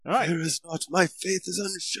Alright. Fear is not. My faith is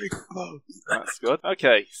unshakable. That's good.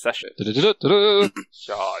 Okay, session.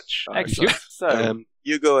 Charge. Excellent. So,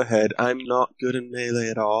 You go ahead. I'm not good in melee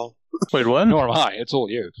at all. Wait, what? Nor am I. It's all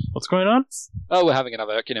you. What's going on? Oh, we're having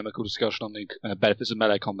another economical discussion on the benefits of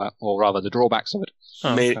melee combat, or rather the drawbacks of it.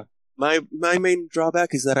 Oh, May- okay. My main drawback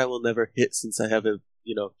is that I will never hit since I have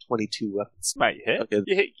 22 weapons. mate, you hit. Okay.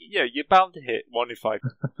 You hit. Yeah, you're bound to hit 1 in 5.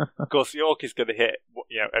 Of course, the orc is going to hit,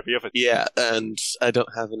 every other. Yeah, and I don't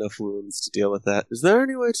have enough wounds to deal with that. Is there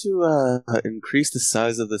any way to increase the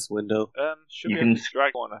size of this window? Should You be can- a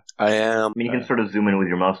drag corner. I am. I mean, you can sort of zoom in with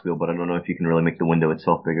your mouse wheel, but I don't know if you can really make the window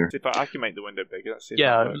itself bigger. See if I can make the window bigger. Let's see if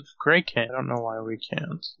Yeah, that works. Gray can't. I don't know why we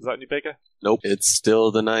can't. Is that any bigger? Nope. It's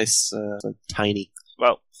still the nice, tiny.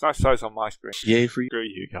 Well, it's nice size on my screen. Yay for you. Screw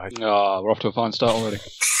you guys. Ah, we're off to a fine start already.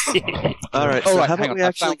 Alright, so Alright, how hang about on, we I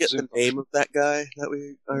actually found get the Zoom. name of that guy that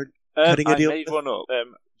we are cutting a I deal made with? one up.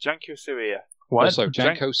 Janko Syria. What? Also,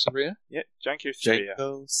 Janko Syria? Yeah, Janko Syria.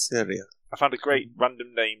 Janko Syria. I found a great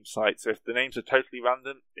random name site, so if the names are totally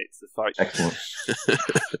random, it's the site. Excellent.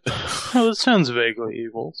 Well, it sounds vaguely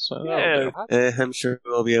evil, so... Yeah. I'm sure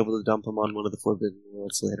we'll be able to dump him on one of the Forbidden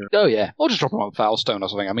Worlds later. Oh, yeah. Or just drop them on Foulstone or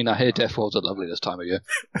something. I mean, I hear Death Worlds are lovely this time of year.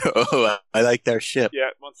 Oh, I like their ship. Yeah,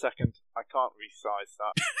 1 second. I can't resize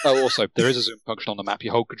that. Oh, also, there is a zoom function on the map.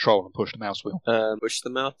 You hold control and push the mouse wheel. Push the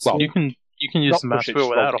mouse. Well, You can use Not the mouse pushing wheel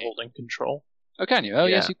without slowly. holding control. Oh, can you? Oh,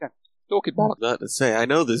 yes, Yeah. you can. Orchid bollock. Not to say, I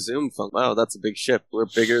know the zoom function. Wow, that's a big ship. We're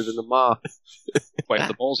bigger than the Maw. Wait,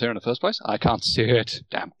 the ball's here in the first place? I can't see it.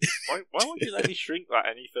 Damn. Why won't you let me shrink that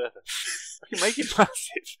any further? I can make it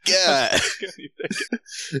massive. Yeah. It's gonna be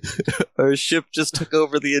bigger. Our ship just took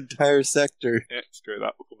over the entire sector. Yeah, screw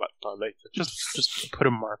that. We'll come back to that later. Just put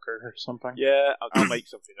a marker or something. Yeah, I'll make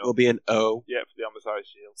something It'll up. be an O. Yeah, for the Homicide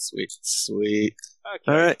Shield. Sweet, sweet.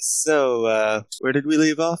 Okay. Alright, so, where did we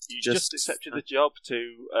leave off? You just accepted the job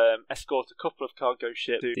to escort a couple of cargo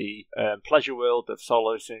ships to the pleasure world of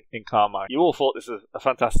Solos in Carmine. You all thought this was a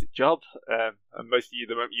fantastic job, and most of you,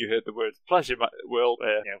 the moment you heard the words pleasure world,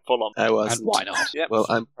 full on. I wasn't. And why not? Yep. Well,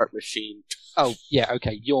 I'm part machine. Oh, yeah,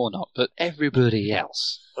 okay, you're not, but everybody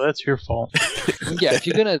else. Well, that's your fault. Yeah, if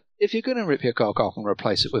you're gonna rip your cock off and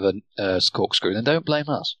replace it with a corkscrew, then don't blame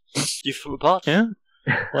us. You forgot. Yeah?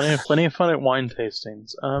 Plenty of fun at wine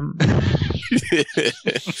tastings.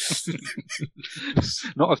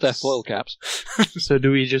 Not if they're foil caps. So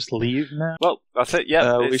do we just leave now? Well, that's it.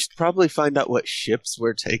 Yeah, we should probably find out what ships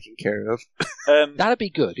we're taking care of. That'd be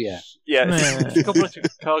good, yeah. Yeah, Nah. it's a couple of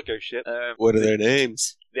cargo ships. What are their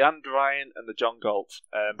names? The Andryan and the John Galt.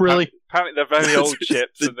 Really? Apparently they're very old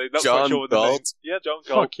ships, The and they're not John quite sure what the name. Galt? Yeah, John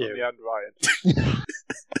Galt Fuck you. and the Andryan.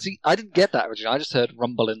 See, I didn't get that originally. I just heard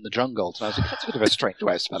rumble in the jungle, and I was like, that's a bit of a strange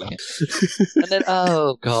way of spelling it. And then,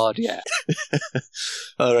 oh, God, yeah.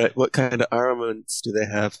 Alright, what kind of armaments do they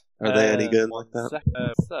have? Are they any good like that?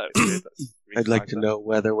 I'd like to know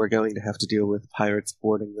whether we're going to have to deal with pirates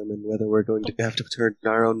boarding them and whether we're going to have to turn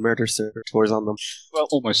our own murder servers on them. Well,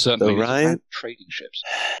 almost certainly. The Ryan? Trading ships.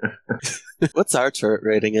 What's our turret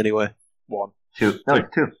rating anyway? 1. 2. No,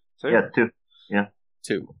 it's 2. 2? Yeah, 2.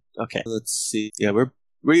 2. Okay, let's see. Yeah,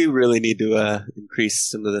 we really need to increase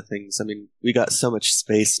some of the things. I mean, we got so much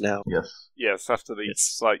space now. Yes. Yes, after the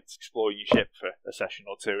sites, explore your ship for a session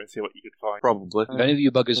or two and see what you could find. Probably. If any of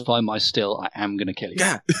you buggers find my still, I am going to kill you.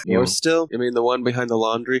 Yeah. Or still, I mean, the one behind the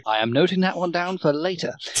laundry. I am noting that one down for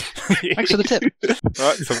later. Thanks for the tip.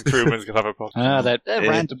 Right, some crewmen's going to have a problem. They're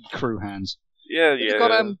random crew hands. Yeah, We've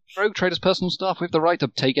got rogue traders' personal staff. We have the right to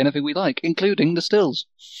take anything we like, including the stills.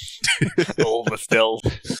 All the stills.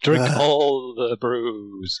 Drink all the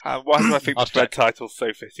brews. Why do I think the I'll thread title's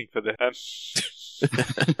so fitting for this?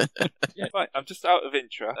 Right, I'm just out of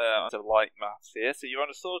intro. To light maths here. So you're on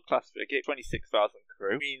a sword class frigate, 26,000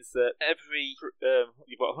 crew. Means that every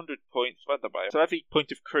you've got 100 points. So every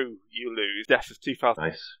point of crew you lose, death of 2,000.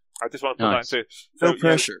 Nice. I just want to put Nice. that into. So, No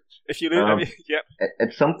pressure. If you lose, yep.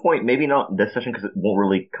 At some point, maybe not this session because it won't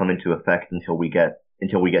really come into effect until we get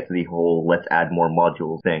to the whole let's add more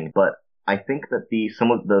modules thing. But I think that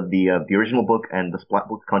some of the original book and the Splat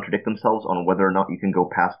book contradict themselves on whether or not you can go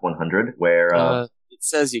past 100. Where it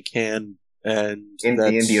says you can, and in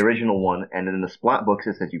the original one, and in the Splat books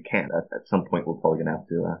it says you can't. At some point, we're probably gonna have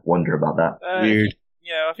to wonder about that. Weird.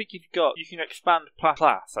 Yeah, I think you can expand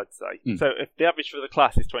class, I'd say. So if the average for the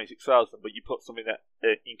class is 26,000, but you put something that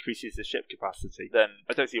increases the ship capacity, then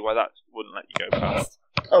I don't see why that wouldn't let you go past.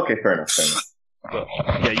 Okay, fair enough. But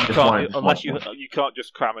yeah, you Just can't one unless point. you can't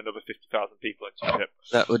just cram another 50,000 people into your ship.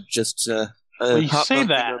 That would just you hot say monkey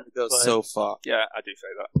that, only goes but- so far. Yeah, I do say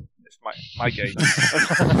that. It's my game.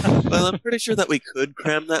 Well, I'm pretty sure that we could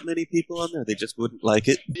cram that many people on there. They just wouldn't like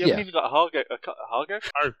it. You haven't even got a cargo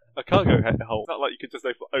hole. It's not like you could just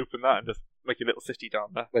open that and just make a little city down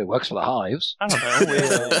there. Well, it works for the hives. I don't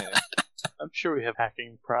know. I'm sure we have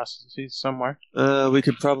hacking processes somewhere. We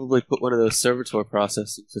could probably put one of those servitor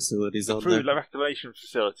processing facilities on there. Approved reclamation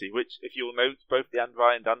facility, which, if you'll note, both the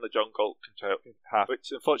Andvine and the John Galt can have, which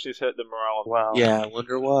unfortunately has hurt the morale. Wow. Yeah, I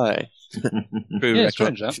wonder why. Approved Yeah,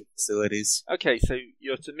 strange, reclamation facilities. Okay, so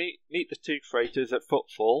you're to meet the two freighters at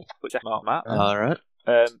Footfall, which is marked map. Alright.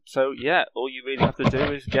 So yeah, all you really have to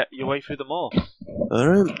do is get your way through them all.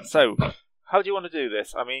 Alright. So, how do you want to do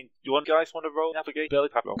this? I mean, do you guys want to roll navigate? Go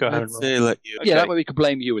ahead and Let's roll. say let you. Okay. Yeah, that way we could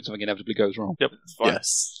blame you when something inevitably goes wrong. Yep, that's fine.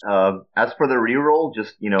 Yes. As for the reroll,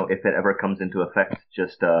 just, if it ever comes into effect,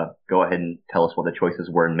 just go ahead and tell us what the choices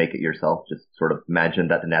were and make it yourself. Just sort of imagine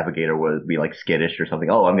that the navigator would be like skittish or something.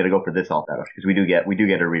 Oh, I'm going to go for this off that. Because we do get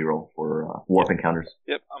a reroll for warp encounters.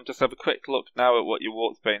 Yep, I'm just have a quick look now at what your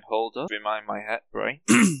Warpsbane hold does. Remind my head brain.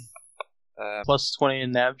 Plus 20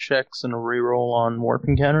 in nav checks and a reroll on warp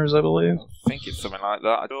encounters, I believe. I think it's something like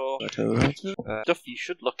that. Stuff you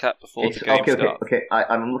should look at before the game starts. Okay.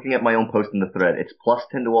 I'm looking at my own post in the thread. It's plus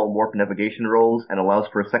 10 to all warp navigation rolls and allows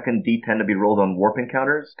for a second D10 to be rolled on warp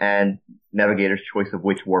encounters and navigator's choice of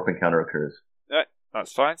which warp encounter occurs. Right,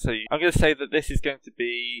 that's fine. So I'm going to say that this is going to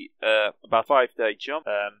be about a 5-day jump.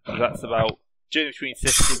 That's about journey between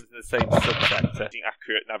systems in the same subsector, using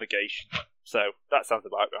accurate navigation. So that sounds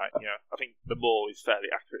about right. I think the Moor is fairly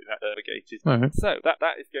accurate navigated. Mm-hmm. So that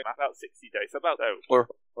is going about 60 days. So about Or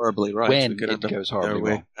horribly right. When we could it end up goes there horribly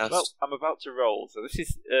way wrong. past. Well, I'm about to roll. So this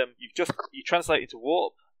is you translate into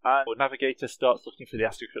warp, and your navigator starts looking for the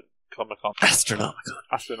Astronomicon.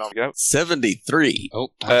 73. Oh,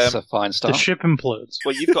 that's a fine The start. ship implodes.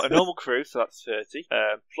 Well, you've got a normal crew, so that's 30.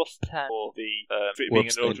 Plus 10 for the for it being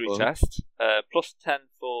an Warpsbane ordinary blow. test. Plus 10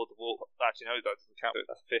 for the warp. Actually, no, that doesn't count.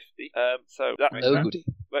 That's 50. So that makes Oh, sense. goody.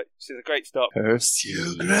 Which is a great start.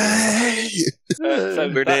 Pursue Grey. So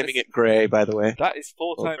We're that naming is- it Grey, by the way. That is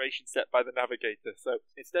 4 times duration set by the navigator. So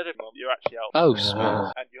instead of you're actually out. Oh,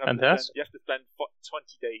 smart. And you have Fantastic. you have to spend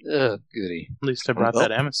 20 days. Oh, goody. At least I brought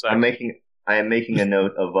that Amosite. I am making a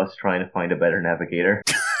note of us trying to find a better navigator.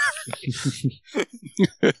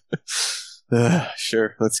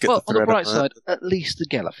 Sure, let's get Well, the on the thread bright on side, that. at least the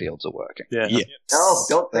Gellerfields are working. Yeah. Yeah. No,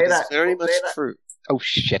 don't say That is that. very Don't much say that. true. Oh,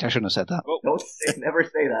 shit, I shouldn't have said that. Oh, Never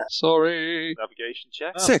say that. Sorry. navigation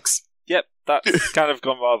check. 6. Yep, that's kind of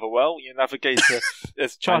gone rather well. Your navigator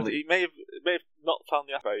has tried. He may have not found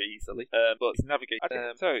the app very easily, but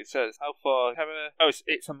navigator. So it says how far.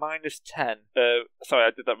 It's a minus 10. Sorry, I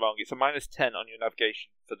did that wrong. It's a minus 10 on your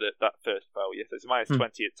navigation for that first failure. So it's a minus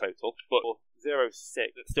 20 in total. But 0.6,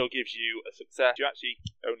 that still gives you a success. You're actually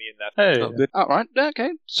only in there. Hey. Oh, good. All right, okay,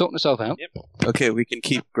 sorting itself out. Yep. Okay, we can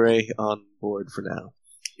keep Grey on board for now.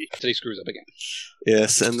 Till he screws up again.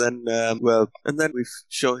 Yes, and then, we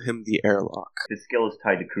show him the airlock. His skill is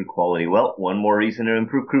tied to crew quality. Well, one more reason to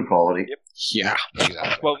improve crew quality. Yep. Yeah.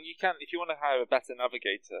 Exactly. Well, you can if you want to hire a better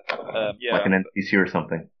navigator. Like an NPC or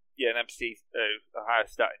something. Yeah, an NPC, a higher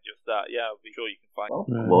stat in just that. Yeah, I'll be sure you can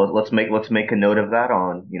find. Well, let's make a note of that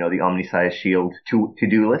on the Omniscience Shield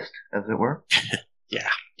to-do list, as it were.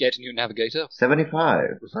 Get a new navigator. 75.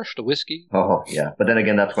 Refresh the whiskey. Oh yeah, but then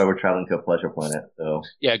again, that's why we're traveling to a pleasure planet. So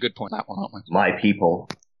Yeah, good point. That one, aren't we? my people.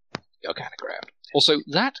 You're kind of grabbed. Also,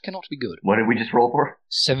 that cannot be good. What did we just roll for?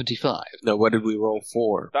 75. No, what did we roll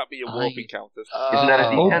for? That'd be a warp encounter. Isn't that a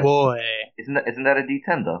Oh D10? boy. Isn't that a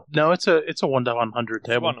D10 though? No, it's a 1 to 100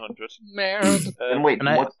 table. 100. Merit. And wait,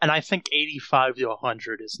 And I think 85 to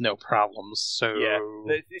 100 is no problem. So Yeah,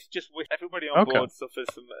 it's just with everybody on Okay. board suffers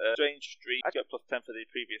some strange streak. I got plus 10 for the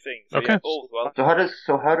previous thing. So Okay. yeah, all well. so how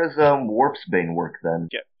does Warpsbane work then?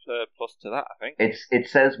 Get plus to that, I think. It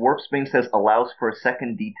says Warpsbane says allows for a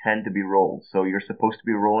second D10 to be rolled. So you're supposed to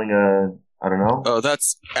be rolling I don't know. Oh,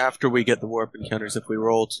 that's after we get the warp encounters. If we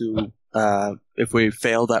roll if we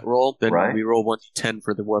fail that roll, then Right. we roll 1d10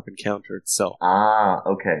 for the warp encounter itself.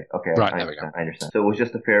 Okay. Right, I there we go. understand. So it was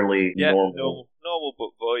just a fairly Yeah, normal. normal but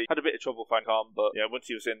void. Had a bit of trouble finding Tom, but once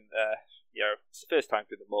he was in, it's the first time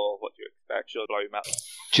through the mall. What do you expect? Sure, blow him out.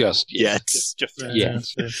 Just Yet. Just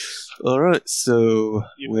Yes. Alright, so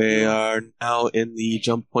You- we are now in the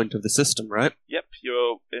jump point of the system, right? Yep,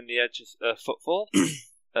 you're in the edges of Footfall.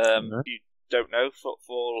 You don't know,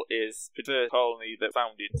 Footfall is the colony that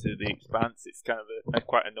founded to the Expanse. It's kind of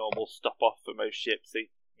quite a normal stop off for most ships. They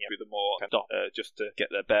do the more stop just to get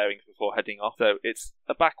their bearings before heading off. So it's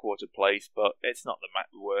a backwater place, but it's not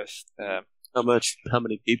the worst. How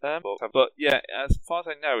many people? But yeah, as far as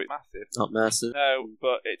I know, it's massive. Not massive. No,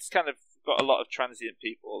 but it's kind of got a lot of transient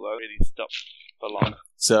people that really stop for long.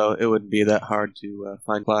 So it wouldn't be that hard to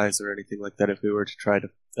find supplies or anything like that if we were to try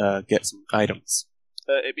to get some items.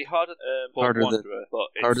 It'd be harder than Port Wanderer, but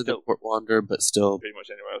it's harder still than Port Wanderer, but still pretty much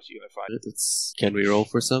anywhere else you're going to find. Can we roll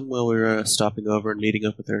for some while we're stopping over and meeting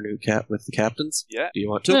up with our new with the captains? Yeah. Do you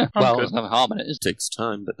want to? Yeah, well, there's no harm in it. It takes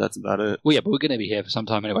time, but that's about it. Well, yeah, but we're going to be here for some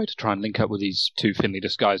time anyway to try and link up with these two thinly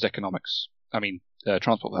disguised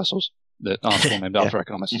transport vessels that aren't all named after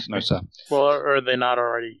economists. No, sir. Well, are they not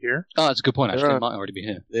already here? Oh, that's a good point, actually. They might already be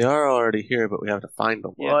here. They are already here, but we have to find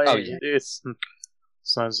them. Well,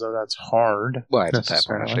 it's not as though that's hard. Well, it's a fair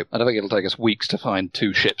point, actually. I don't think it'll take us weeks to find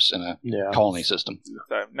two ships in a colony system.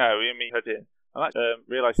 So, no, I mean, I'm actually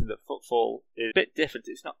realising that Footfall is a bit different.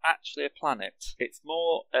 It's not actually a planet. It's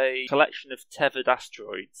more a collection of tethered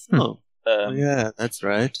asteroids. Yeah, that's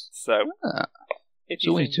right. So,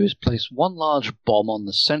 all we need to do is place one large bomb on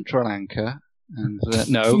the central anchor, and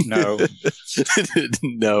no.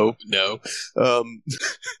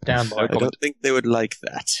 Down I don't think they would like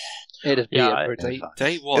that. It'd be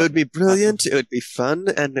day one. It would be brilliant, it would be fun,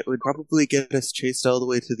 and it would probably get us chased all the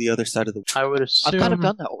way to the other side of the world. I would assume... I've kind of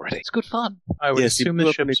done that already. It's good fun. I would assume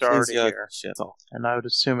the ships are already here. Shuttle. And I would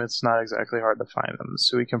assume it's not exactly hard to find them,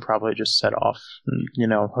 so we can probably just set off, and,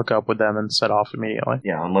 hook up with them and set off immediately.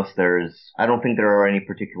 Yeah, unless I don't think there are any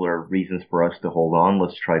particular reasons for us to hold on.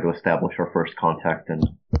 Let's try to establish our first contact, and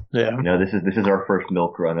this is our first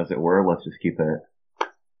milk run, as it were. Let's just keep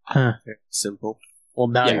it simple. Well,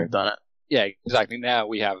 now you've done it. Yeah, exactly. Now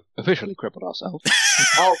we have officially crippled ourselves.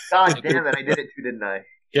 Oh, god damn it, I did it too, didn't I?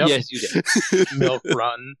 Yep. Yes, you did. Milk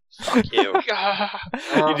run. Fuck you.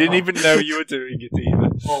 You didn't even know you were doing it either.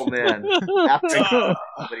 Oh, man. After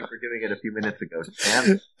somebody for doing it a few minutes ago.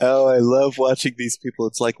 Damn it. Oh, I love watching these people.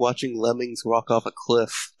 It's like watching lemmings walk off a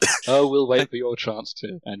cliff. Oh, we'll wait for your chance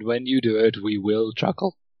to. And when you do it, we will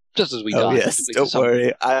chuckle. Just as we die. Oh, yes, don't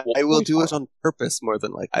worry. I will do it on purpose more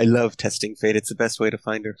than I love testing fate. It's the best way to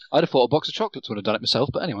find her. I'd have thought a box of chocolates would have done it myself,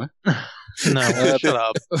 but anyway. No, shut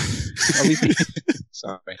up.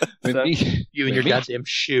 Sorry. You and your goddamn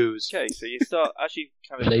shoes. Okay, so you start actually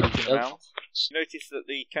kind of looking around. You notice that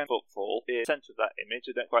the kind of Footfall is the centre of that image.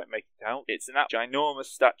 I don't quite make it out. It's an ginormous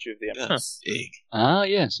statue of the Emperor. Yes, big. Ah,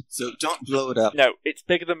 yes. So don't blow it up. No, it's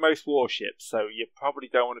bigger than most warships, so you probably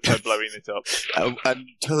don't want to try blowing it up. I'm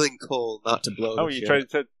telling Cole not to blow it up. Oh, you tried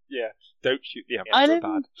to... Yeah, don't shoot the Emperor. I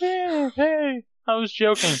didn't... Hey, I was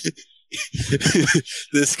joking.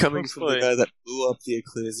 This coming from the guy that blew up the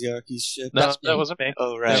Ecclesiarchy's ship? That wasn't me.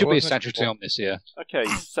 Oh, right. There should be a statutory on this here. Okay,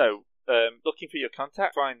 so... looking for your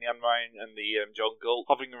contact, find the Unrhine and the jungle,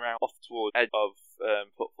 hovering around off towards the edge of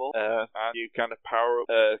Footfall, and you kind of power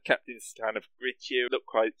up. Captains kind of greet you, look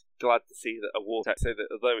quite glad to see that a water, so that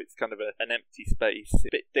although it's kind of an empty space, it's a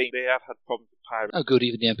bit dangerous. They have had problems with pirates. Oh, good,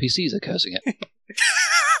 even the NPCs are cursing it.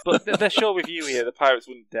 But they're sure with you here, the pirates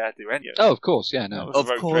wouldn't dare do any of it. Oh, of course, yeah, no.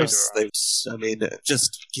 Of course,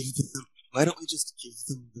 just give them... Why don't we just give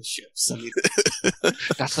them the ships? I mean...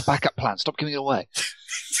 That's the backup plan. Stop giving it away.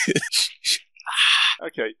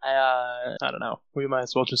 Okay. I don't know. We might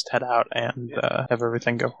as well just head out and have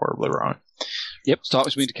everything go horribly wrong. Yep, start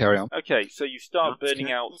with me to carry on. Okay, so you start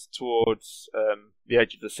burning out towards the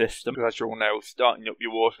edge of the system, because as you all know, starting up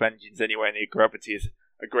your warp engines anywhere near gravity is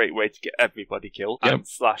a great way to get everybody killed, and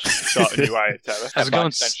slash start a new Eye of Terror. How's it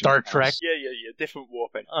going, Star Trek? Yeah, different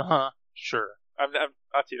warp engine. Sure.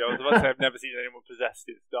 Actually, I was about to say I've never seen anyone possessed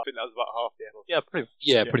in stuff. I think that was about half the episode. Yeah, pretty much.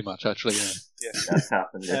 Yeah, pretty much, actually, Yeah. That's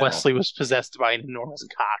happened. Yeah. Wesley was possessed by an enormous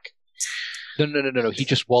cock. No, he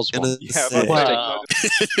just was one. Yeah,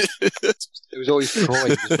 It was always Troy who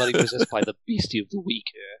was bloody possessed by the beastie of the week.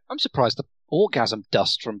 Yeah. I'm surprised the orgasm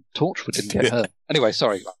dust from Torchwood didn't get her. Anyway,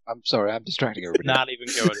 sorry, I'm distracting everybody. Not even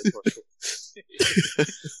going to Torchwood.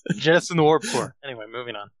 Just in the warp core. Anyway,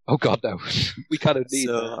 moving on. Oh god, no. We kind of need...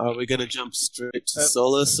 So, are we going to jump straight to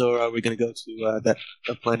Solus, or are we going to go to that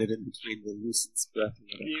planet in between the Lucen's breath and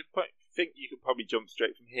whatever? You think you could probably jump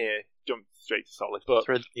straight from here, jump straight to Solus, but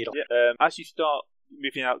thread the needle. Yeah, as you start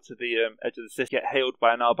moving out to the edge of the system, get hailed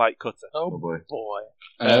by an Arbite cutter. Oh boy.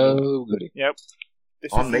 Oh goody. Yep.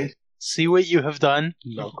 See what you have done?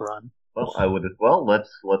 Milk run. Well, I would as well.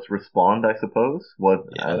 Let's respond, I suppose.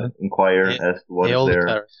 Inquire as to what is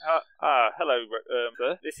there. Hello,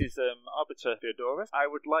 sir. This is Arbiter Theodorus. I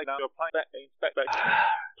would like now to inspect.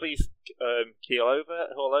 Please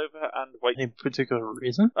haul over, and wait. Any particular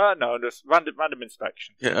reason? No, just random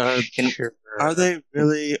inspection. Yeah, Sure. are they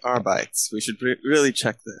really Arbites? We should really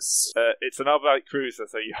check this. It's an Arbite cruiser,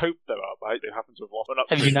 so you hope they're Arbite. They happen to have lost.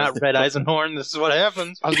 Have you not read Eisenhorn? This is what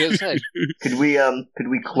happens. I was going to say. Could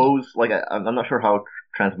we close, like, I'm not sure how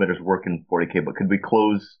transmitters work in 40K, but could we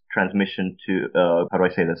close transmission to, how do I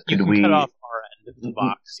say this? You can cut off our end of the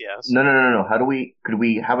box, yes. No. Could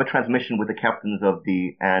we have a transmission with the captains of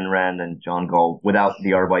the Ayn Rand and John Gall without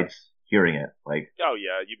the Arbites hearing it? Like, oh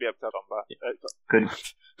yeah, you'd be able to have on that. Could...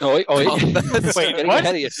 Wait, Wait, what?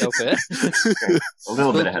 Ahead of yourself here. Okay, a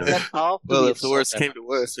little bit ahead of it. Well, if the worst came to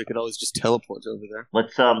worst, we could always just teleport over there.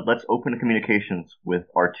 Let's open communications with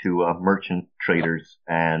our two merchant traders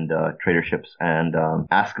and trader ships and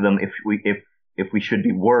ask them if we should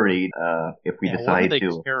be worried if we decide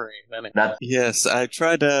to. That's yes, I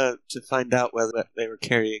tried to find out whether what they were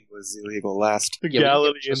carrying was illegal last.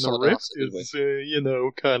 Legality in the rift is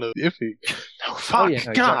kind of iffy. Oh, fuck!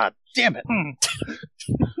 God damn it!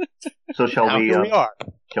 So shall we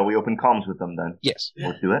open comms with them then? Yes.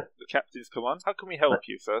 Let's do it. The captain's command. How can we help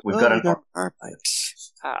you, sir? We've got an Arbite.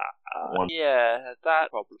 Yeah, that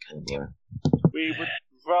problem. We would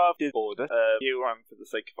rather order you on for the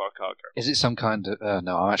sake of our cargo. Is it some kind of...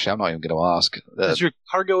 no, actually, I'm not even going to ask. Does your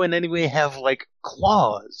cargo in any way have, like,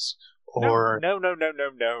 claws? Or... No.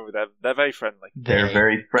 They're very friendly. They're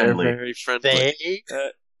very friendly. They're very friendly.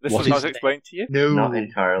 This is not explained to you? No. Not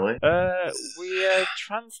entirely. We are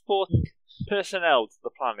transporting personnel to the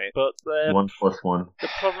planet, but 1+1. the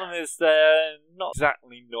problem is they're not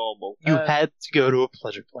exactly normal. You had to go to a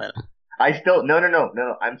pleasure planet. I still no.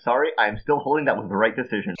 I'm sorry. I'm still holding that was the right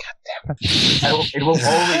decision. God damn it! It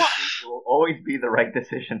will always be the right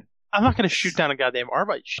decision. I'm not going to shoot down a goddamn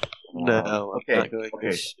Arbite ship. No, okay. I'm not going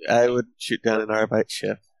to. I would shoot down an Arbite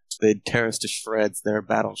ship. They'd tear us to shreds. They're a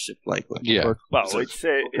battleship, likely. Yeah. Well, it's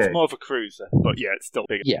more of a cruiser, but yeah, it's still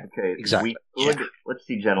bigger. Yeah, okay, exactly. Let's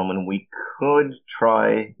see, gentlemen. We could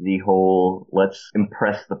try the whole. Let's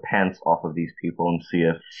impress the pants off of these people and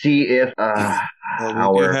see if.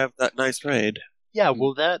 Well, we do have that nice raid. Yeah,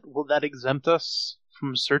 will that exempt us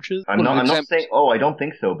from searches? I'm not saying. Oh, I don't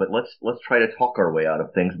think so. But let's try to talk our way out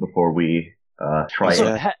of things before we. Try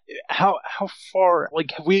so it. How far?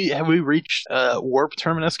 Like, have we reached warp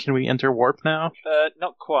terminus? Can we enter warp now?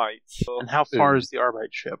 Not quite. And how far is the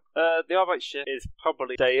Arbite ship? The Arbite ship is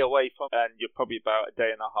probably a day away from, and you're probably about a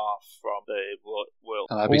day and a half from the world.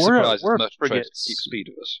 And I'd be surprised if merchant traders keep speed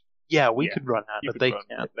with us. Yeah, we could run out, but they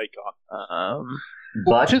can't. They can't.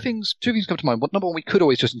 Well, two things come to mind. Number one, we could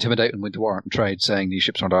always just intimidate them with warrant and trade, saying these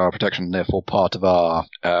ships are under our protection and therefore part of our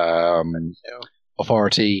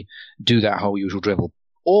authority, do that whole usual drivel.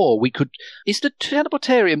 Or we could... Is the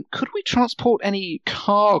teleportarium... Could we transport any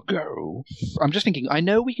cargo? I'm just thinking, I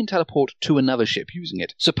know we can teleport to another ship using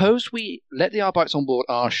it. Suppose we let the Arbites on board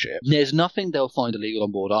our ship. There's nothing they'll find illegal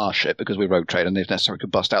on board our ship because we're rogue trade and they necessarily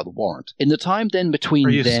could bust out the warrant. In the time then between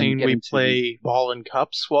them... Are you saying we play ball and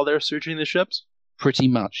cups while they're searching the ships? Pretty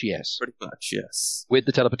much, yes. With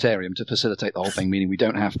the teleportarium to facilitate the whole thing, meaning we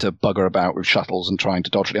don't have to bugger about with shuttles and trying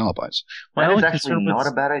to dodge the Arbites. That is actually not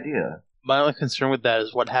a bad idea. My only concern with that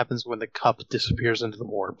is what happens when the cup disappears into the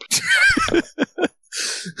warp.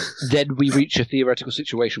 Then we reach a theoretical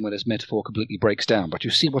situation where this metaphor completely breaks down, but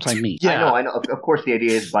you see what I mean. Yeah. I know. Of course, the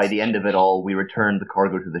idea is by the end of it all, we return the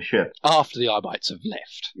cargo to the ship. After the Arbites have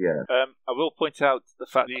left. Yeah. I will point out the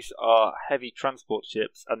fact these are heavy transport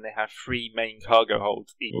ships, and they have 3 main cargo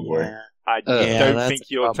holds each. Yeah. I don't think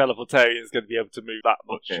your teleportarian is going to be able to move that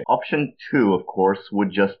much. Okay. Option 2, of course,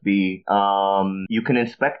 would just be you can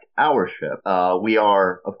inspect our ship. We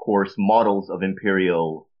are, of course, models of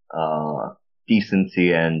Imperial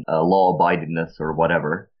decency and law-abidedness or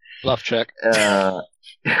whatever. Love check.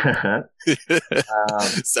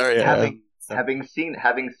 Sorry. Having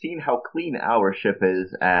seen how clean our ship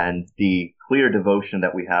is and the clear devotion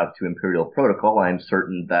that we have to Imperial protocol, I'm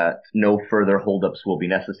certain that no further holdups will be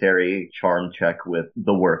necessary. Charm check with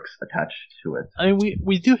the works attached to it. I mean,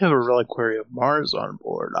 we do have a reliquary of Mars on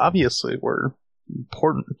board. Obviously, we're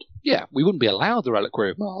important. Yeah, we wouldn't be allowed the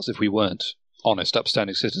reliquary of Mars if we weren't honest,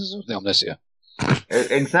 upstanding citizens of the Omnicia.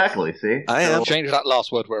 Exactly, see? I am. Change that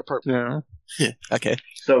last word where appropriate. Yeah. Okay.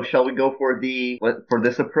 So shall we go for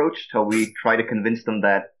this approach? Shall we try to convince them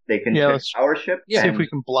that they can check our ship? Yeah, see if we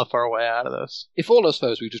can bluff our way out of this. If all else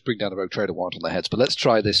fails, we just bring down a rogue trader warrant on their heads, but let's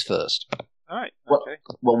try this first. Alright, Well, okay.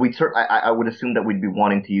 well, I would assume that we'd be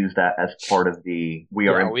wanting to use that as part of the we'd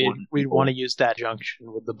want to use that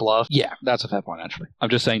junction with the bluff. Yeah, that's a fair point, actually. I'm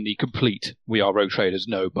just saying the complete "we are rogue traders,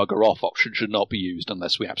 no bugger off" option should not be used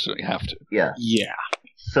unless we absolutely have to. Yeah. Yeah.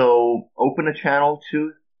 So open a channel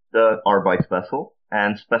to the Arbites vessel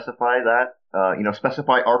and specify that,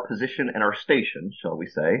 specify our position and our station, shall we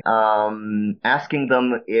say, asking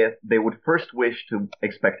them if they would first wish to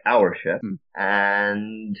expect our ship,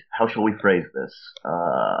 and how shall we phrase this?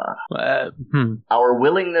 Our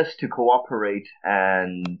willingness to cooperate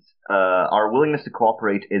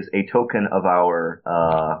is a token of our,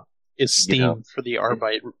 esteem for the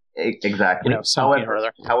Arbite. Exactly.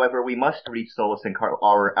 However, we must reach Solus and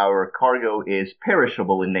our cargo is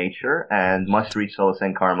perishable in nature and must reach Solus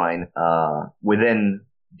and Carmine with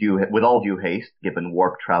all due haste, given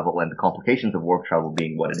warp travel and the complications of warp travel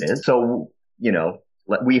being what it is. So,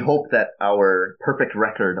 we hope that our perfect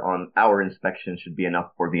record on our inspection should be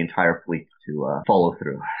enough for the entire fleet to follow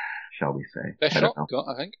through. Shall we say? Best shot, I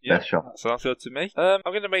think. Yeah, Best shot. That sounds good to me. I'm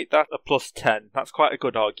going to make that a +10. That's quite a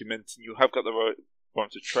good argument, and you have got the want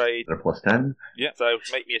to trade. They're +10? Yeah, so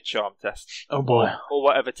make me a charm test. Oh boy. Or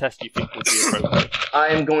whatever test you think would be appropriate.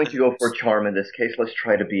 I'm going to go for charm in this case. Let's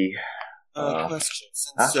try to be... Question.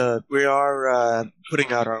 Since we are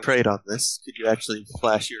putting out our trade on this, could you actually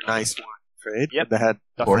flash your nice one trade? Yep. Have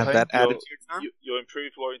that added to your charm? Your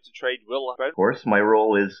improved warrant to trade will happen. Of course, my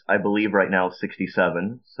roll is, I believe, right now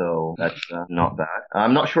 67, so that's not bad.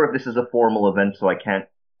 I'm not sure if this is a formal event, so I can't...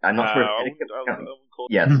 I'm not sure if...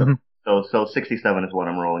 Yes, so 67 is what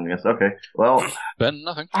I'm rolling against. Okay, well... Ben,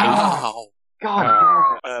 nothing. Oh,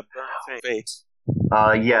 God. Burn fate.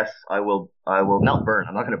 Yes, I will not burn.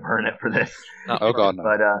 I'm not going to burn it for this. Oh God,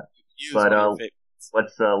 no.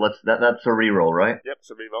 That's a reroll, right? Yep, it's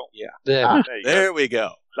a reroll. Yeah. There we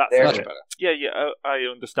go. That's much better. Yeah, I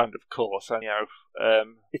understand, of course. And,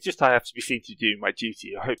 it's just I have to be seen to do my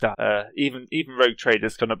duty. I hope that even rogue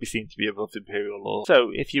traders cannot be seen to be above Imperial law. So,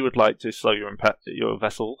 if you would like to slow your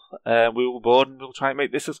vessel, we will board and we'll try and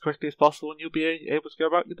make this as quickly as possible, and you'll be able to go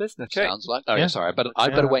about your business. Okay. Sounds like. Oh, yeah, sorry. I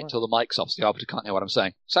better wait until the mic's off so the arbiter can't hear what I'm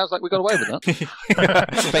saying. Sounds like we got away with that.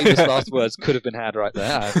 Famous last words could have been had right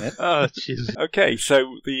there, I admit. Oh, jeez. Okay,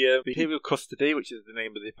 so the Imperial Custody, which is the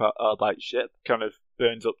name of the Arbite ship, kind of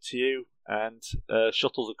burns up to you and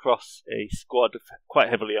shuttles across a squad of quite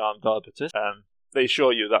heavily armed arbiters. They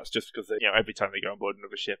assure you that's just because every time they go on board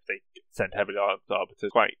another ship, they send heavily armed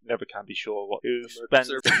arbiters. Quite never can be sure what who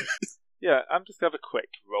spends. Yeah, I'm just going to have a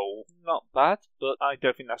quick roll. Not bad, but I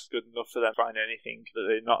don't think that's good enough for them to find anything that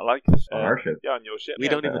they're not like. On our ship? Yeah, on your ship. We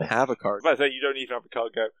don't even have a cargo. I say you don't even have a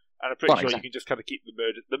cargo. And I'm pretty sure you can just kind of keep the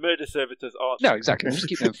murder servitors aren't... No, exactly. Just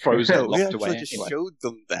keep them frozen and locked away. We actually just showed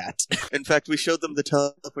them that. In fact, we showed them the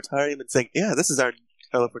teleportarium and saying, yeah, this is our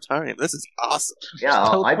teleportarium. This is awesome. Yeah,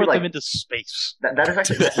 I'd be like... them into space. That is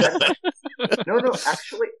actually... No,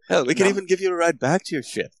 actually... Hell, we can even give you a ride back to your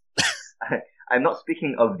ship. I'm not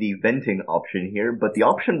speaking of the venting option here, but the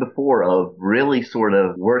option before of really sort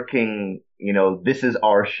of working, this is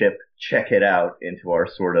our ship, check it out into our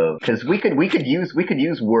sort of, because we could use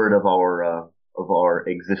word of our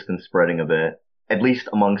existence spreading a bit, at least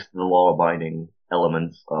amongst the law-abiding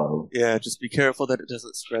elements of. Yeah, just be careful that it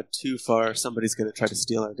doesn't spread too far. Somebody's going to try to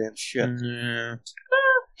steal our damn ship. Yeah.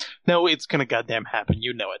 No, it's going to goddamn happen.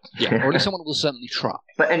 You know it. Yeah, or at least someone will certainly try.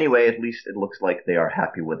 But anyway, at least it looks like they are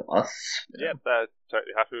happy with us. Yeah, they're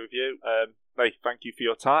totally happy with you. They thank you for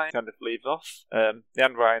your time. Kind of leave off.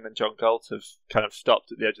 Jan Ryan and John Galt have kind of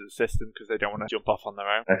stopped at the edge of the system because they don't want to jump off on their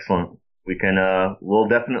own. Excellent. We can. We'll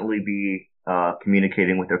definitely be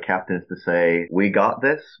communicating with their captains to say we got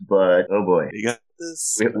this, but oh boy, we got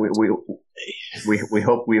this. We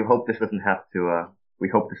hope this doesn't have to. We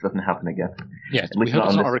hope this doesn't happen again. Yeah, we hope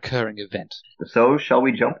it's not a recurring event. So, shall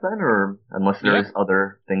we jump then, or unless there's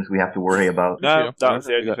other things we have to worry about? No, that's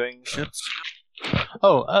the only thing.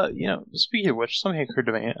 Oh, speaking of which, something occurred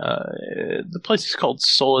to me. The place is called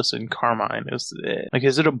Solus and Carmine. Is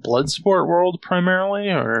it a blood sport world primarily,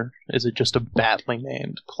 or is it just a badly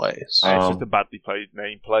named place? It's just a badly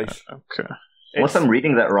named place. Okay. Unless I'm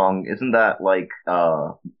reading that wrong, isn't that like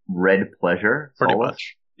Red Pleasure? Pretty Solus?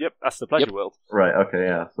 much. Yep, that's the pleasure world. Right, okay,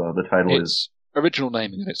 yeah, so the title is... original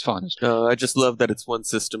naming at its finest. I just love that it's one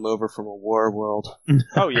system over from a war world.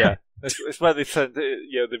 Oh, yeah. It's where they send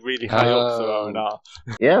the really high ups of R&R.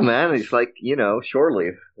 Yeah, man, it's like, shore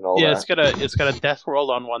leave and all that. Yeah, it's got a death world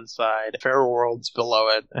on one side, fair worlds below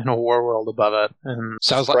it, and a war world above it. And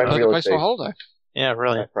sounds like a perfect place for a holiday. Yeah,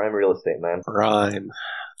 really. Yeah, prime real estate, man. Prime.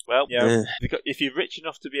 Well, if you're rich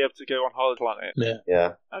enough to be able to go on holiday planet.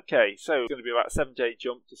 Yeah. Okay, so it's going to be about a 7-day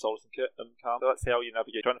jump to Solus and Calm. So let's see how you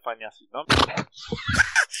navigate. Trying to find the absolute number.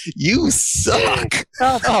 You suck!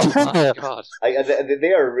 Oh my god.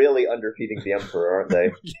 They are really underfeeding the Emperor, aren't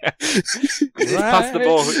they? Yeah. He's passed the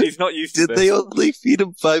ball. He's not used to Did this. they only feed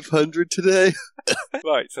him 500 today?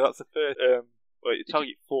 Right, so that's the first... Wait,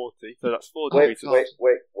 target 40, so that's 4 Wait. degrees.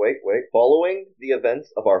 Following the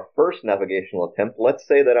events of our first navigational attempt, let's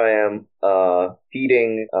say that I am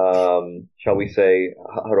feeding, shall we say,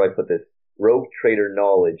 how do I put this? Rogue trader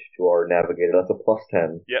knowledge to our navigator. That's a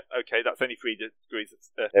 +10. Yeah, okay, that's only 3 degrees.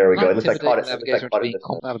 There we go. At least I Activity caught it. navigator to be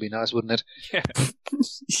that'll be nice, wouldn't it? Yeah.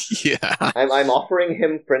 Yeah. I'm offering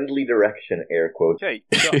him friendly direction, air quotes. Okay,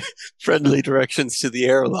 Friendly directions to the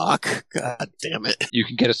airlock. God damn it. You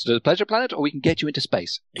can get us to the pleasure planet, or we can get you into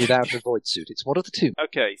space without a void suit. It's one of the two.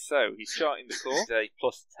 okay, so he's charting the course. A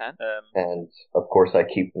 +10. And of course, I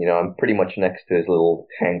keep, I'm pretty much next to his little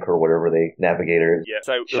tank or whatever the navigator is. Yeah,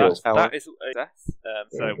 so Sure. that is a success.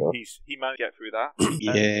 There you So go. he managed to get through that.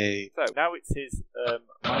 Yay. So now it's his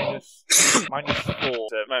minus 4.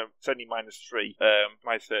 No, it's only -3.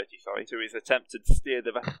 Minus 30. Sorry. To his attempt to steer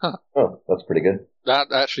the vessel. Oh, that's pretty good.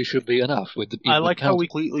 That actually should be enough. With the I like how we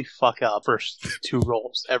penalty. completely fuck up first 2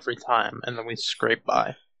 rolls every time, and then we scrape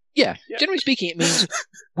by. Yeah, Yeah. generally speaking, it means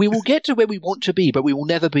we will get to where we want to be, but we will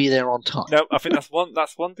never be there on time. No, I think that's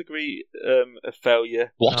 1 degree of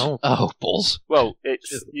failure. What? No. Oh, balls. Well,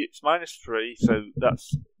 it's -3, so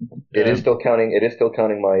that's It is still counting. It is still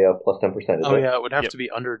counting my +10%. Oh yeah, it would have Yep. to be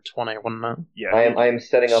under 20, wouldn't it? yeah. I am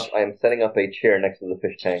setting up a chair next to the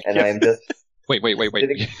fish tank, and Yes. I am just Wait.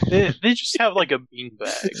 They just have like a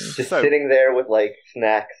beanbag. So- sitting there with like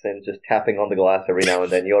snacks and just tapping on the glass every now and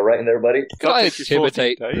then. You all right in there, buddy? Could I That takes you 14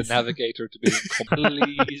 intimidate the days. navigator to being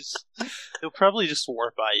please? He'll probably just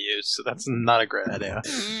warp by you, so that's not a great idea.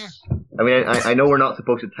 I mean, I know we're not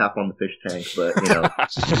supposed to tap on the fish tank, but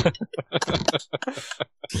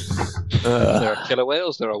There are killer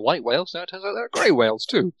whales, there are white whales, now it turns out there are grey whales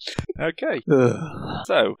too. Okay. Ugh.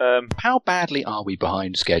 So, How badly are we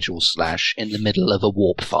behind schedule / in the middle of a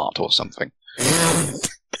warp fart or something?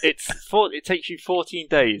 it takes you 14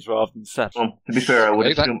 days rather than 7. to be fair, I would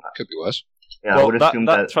Okay, that assume. could be worse. Yeah, I Well, would that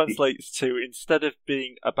assume translates to, instead of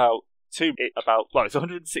being it's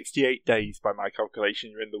 168 days by my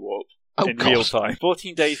calculation. You're in the warp Oh, in God. real time.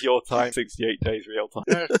 14 days your time, 68 days real time.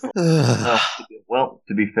 Well,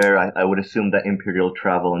 to be fair, I would assume that Imperial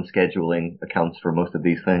travel and scheduling accounts for most of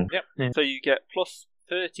these things. Yep. Yeah. So you get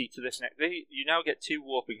 +30 to this next. You now get 2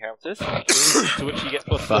 warp encounters, to which you get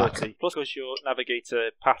 +30. Plus, because your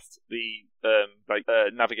navigator passed the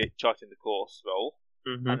navigate charting the course roll,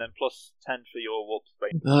 Mm-hmm. and then +10 for your warp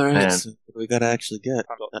space. Alright, Man. so what do we gotta actually get?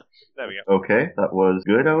 There we go. Okay, that was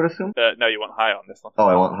good, I would assume. No, you want high on this one. Oh,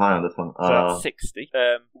 I want high on this one. So that's 60.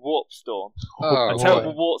 Warp storm. Oh, A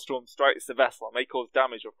terrible warp storm strikes the vessel and may cause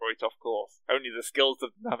damage or throw it off course. Only the skills of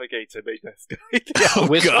the navigator may escape. Oh,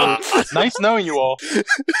 God. Nice knowing you all.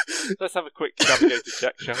 Let's have a quick navigator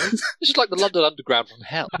check, shall we? This is like the London Underground from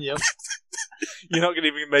hell. Yep. You're not going to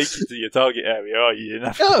even make it to your target area, are you?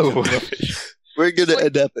 No. We're gonna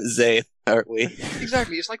end up at Zaith, aren't we?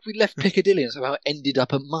 Exactly, it's like we left Piccadilly and somehow ended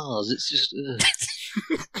up at Mars. It's just...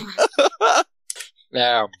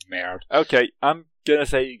 Oh, merde. Okay, I'm going to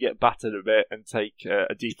say you get battered a bit and take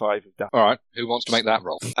a D5 of damage. Alright, who wants to make that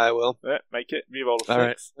roll? I will. Make it. Reroll a 6.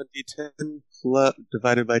 Alright, 1d10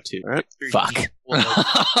 divided by 2. Alright? Fuck.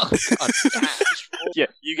 Yeah,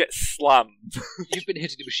 you get slammed. You've been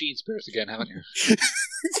hitting the machine spirit again, haven't you?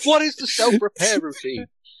 What is the self-repair routine?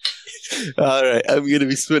 Alright, I'm gonna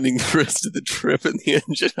be spending the rest of the trip in the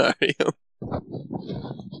Enginarium.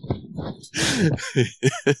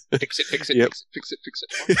 Fix it, Yep. fix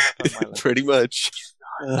it. Pretty much.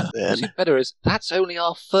 What's Then. better is, that's only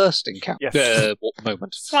our first encounter. Yes. What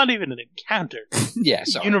moment? It's not even an encounter. Yeah,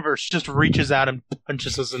 The sorry. universe just reaches out and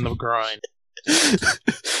punches us in the groin.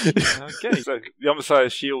 Okay, so the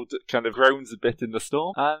Omnissiah's shield kind of groans a bit in the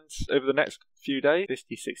storm, and over the next few days,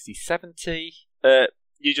 50, 60, 70,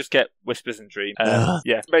 you just get whispers and dreams.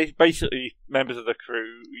 Yeah, basically, members of the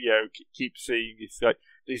crew, keep seeing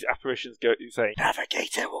these apparitions go saying,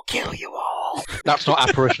 "Navigator will kill you all." That's not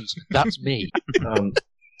apparitions. That's me.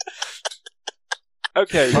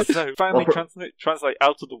 Okay, so finally Well, translate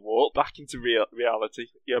out of the warp back into reality.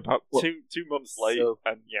 About Well, 2 months late, so-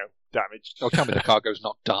 and damaged. Oh, tell me the cargo's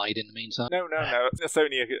not died in the meantime. No. It's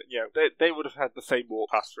only they would have had the same warp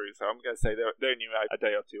pass through, so I'm going to say they're only a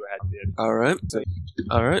day or 2 ahead. Alright.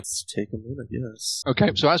 Alright, let's take a minute, yes.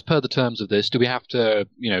 Okay, so as per the terms of this, do we have to,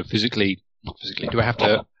 not physically, do we have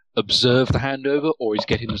to observe the handover, or is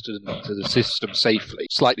getting us to the system safely?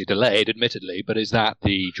 Slightly delayed, admittedly, but is that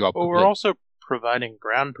the job? Well, we're also providing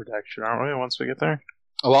ground protection, aren't we, once we get there?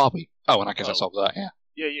 Oh, are we? Oh, and I guess I solved that, yeah.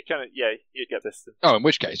 Yeah, you can. Yeah, you get this. Oh, in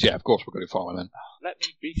which case, yeah, of course we're going to follow then. Let me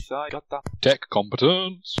be-side. Got that. Tech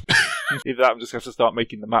competence. Either that, I'm just going to start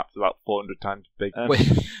making the maps about 400 times big. Wait,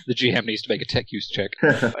 the GM needs to make a tech use check.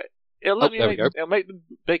 It'll let me there make, we go. it'll make them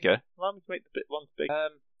bigger. Allow me to make the bit ones big.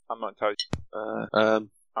 I'm not entirely.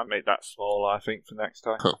 I'll make that smaller, I think, for next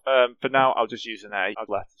time. Huh. For now, I'll just use an A. I'll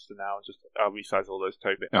letters for now. I'll resize all those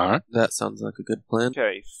tokens. Alright. That sounds like a good plan.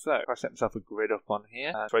 Okay, so if I set myself a grid up on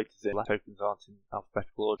here, traitors in tokens aren't in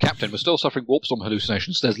alphabetical order. Captain, we're still suffering warp storm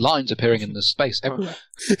hallucinations. There's lines appearing in the space everywhere.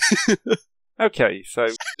 Okay, so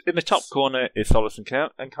in the top corner is Solace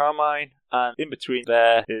and Carmine, and in between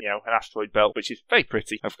there is, an asteroid belt, which is very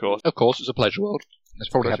pretty, of course. Of course, it's a pleasure world. It's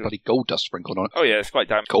probably had bloody gold dust sprinkled on it. Oh yeah, it's quite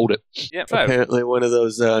damn Called it. Yeah, so Apparently one of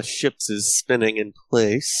those ships is spinning in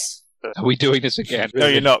place. Are we doing this again? no,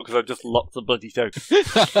 you're not, because I've just locked the bloody tokens.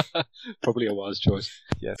 Probably a wise choice.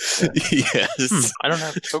 Yes. Yes. I don't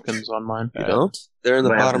have tokens on mine. You don't? They're in the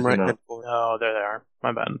Might have bottom to right zoom hand out. corner. Oh, there they are.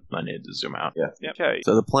 My bad. I needed to zoom out. Yeah. Okay.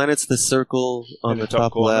 So the planet's the circle on In the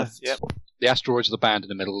top corner. left. Yep. The asteroids are the band in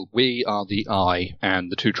the middle. We are the I,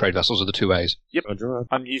 and the two trade vessels are the two A's. Yep. Roger up.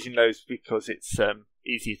 I'm using those because it's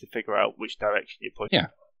easier to figure out which direction you're pointing.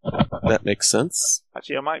 Yeah. That makes sense.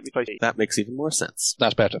 Actually, I might replace. That makes even more sense.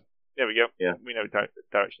 That's better. There we go. Yeah. We know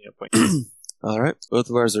direction you're pointing. Alright. Both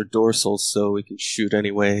of ours are dorsal, so we can shoot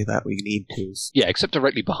any way that we need to. Yeah, except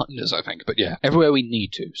directly behind us, I think. But yeah, everywhere we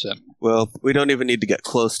need to, so. Well, we don't even need to get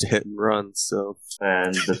close to hit and run, so...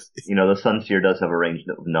 And the Sunseer does have a range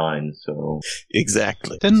of 9, so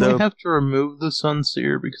Exactly. Didn't so, we have to remove the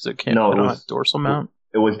Sunseer because it can't No, fit it on was- a dorsal mount?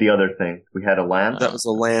 it was the other thing. We had a lance. That was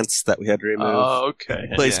a lance that we had to remove. Oh, okay.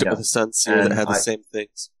 Replaced yeah. it with a Sunseer that And had the I- same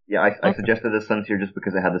things. Yeah, I Okay. suggested the Sunseer just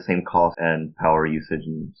because it had the same cost and power usage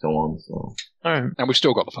and so on. So All right. And we've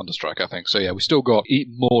still got the Thunderstrike, I think. So yeah, we've still got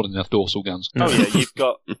more than enough dorsal guns. Oh yeah, you've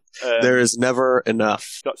got. There is never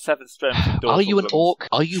enough. Got 7 strength. and Are you an dorsal orc?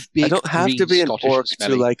 Are you big? I don't have green, to be an Scottish, and orc to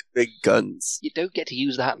smelly? like big guns. You don't get to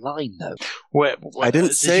use that line, though. Wait, I didn't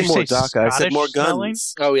did say you more DACA, I said Scottish more smelling?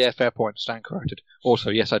 guns. Oh yeah, fair point. Stand corrected. Also,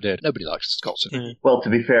 yes, I did. Nobody likes the Scots. well, to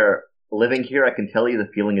be fair, living here, I can tell you the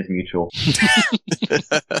feeling is mutual.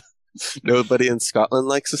 Nobody in Scotland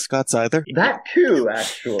likes the Scots either. That too,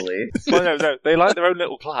 actually. Well, no, they like their own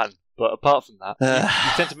little clan, but apart from that, Uh.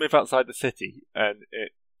 you tend to move outside the city, and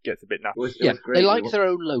it gets a bit naff. It was Yeah, great. they like their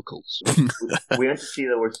own locals. We went to see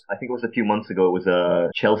I think it was a few months ago. It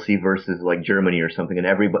was Chelsea versus like Germany or something, and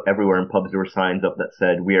everywhere in pubs there were signs up that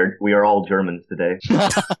said we are all Germans today.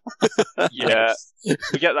 Yeah,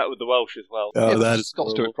 we get that with the Welsh as well. Oh, Yeah, that the is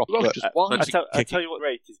Scots do it horrible. properly. But- Just why? I tell you what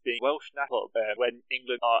great is being Welsh national when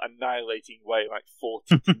England are annihilating Wales like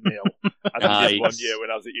 40-0. I did Nice. this one year when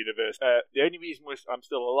I was at university. The only reason I'm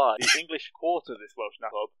still alive, the English quarter of this Welsh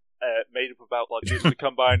national made up about like the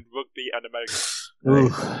combined rugby and American.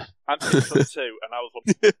 Ooh. I'm 6'2", and I was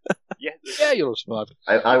like, Yeah, you'll survive.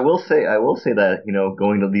 I will say that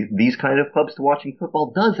going to these kind of pubs to watching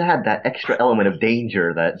football does add that extra element of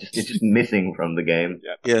danger that it's just missing from the game.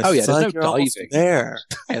 Yes, Oh, yeah, it's there's like no you're almost diving. there.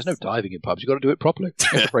 Yeah, there's no diving in pubs. You've got to do it properly.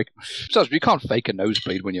 You have to break. Besides, you can't fake a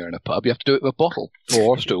nosebleed when you're in a pub. You have to do it with a bottle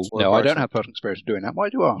or a stool. Or No, a I don't parcel. have personal experience doing that. Why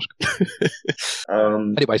do you ask?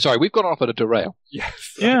 Anyway, sorry, we've gone off at a derail.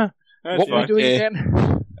 yes. Yeah. That's What were we fine. doing Yeah.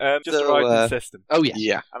 again? Just So, arrived in the system, Oh, yes.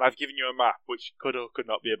 Yeah. and I've given you a map, which could or could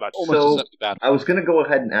not be a bad. Almost So- certainly bad. I was going to go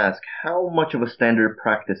ahead and ask, how much of a standard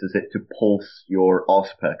practice is it to pulse your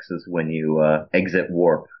auspexes when you exit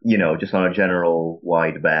warp? Just on a general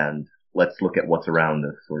wide band. Let's look at what's around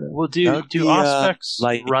us, sort of. Well, That do would be, Auspex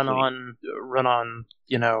lightning run quick. on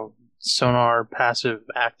sonar passive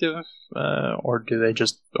active, or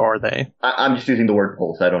are they? I'm just using the word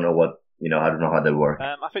pulse. I don't know I don't know how they work.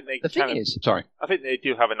 I think they The thing kind of- is, sorry. I think they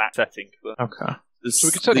do have an act setting. But Okay. So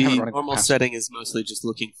we could certainly have it The running normal passive. setting is mostly just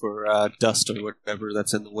looking for dust or whatever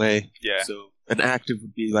that's in the way. yeah, So an active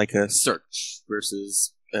would be like a search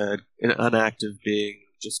versus an unactive being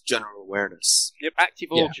just general awareness. yep. Active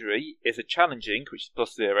Yeah. augury is a challenging, which is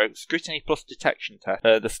 +0, scrutiny plus detection test.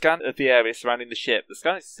 The scan of the area surrounding the ship. The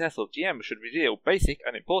scan is successful. GM should reveal basic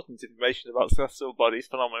and important information about celestial bodies,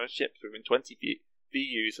 phenomena, and ships within 20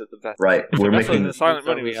 views of the vessel. Right, If we're the vessel is making. in a silent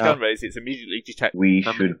running with Yeah. scan rays, it's immediately detected. We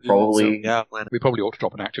I'm should doing probably. so, yeah, planet. We probably ought to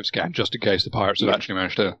drop an active scan just in case the pirates have Yeah. actually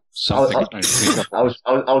managed to something. I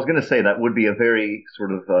was going to say that would be a very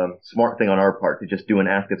sort of smart thing on our part to just do an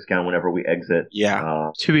active scan whenever we exit.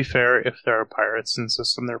 Yeah. To be fair, if there are pirates in the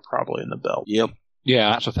system, they're probably in the belt. Yep.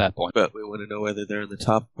 Yeah, that's a fair point. But we want to know whether they're in the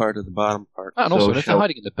top part or the bottom part. And also, if they're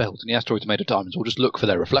hiding in the belt and the asteroids are made of diamonds, we'll just look for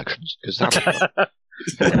their reflections.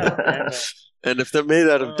 And if they're made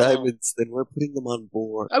out of diamonds, then we're putting them on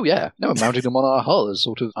board. Oh, yeah. No, we're mounting them on our hull as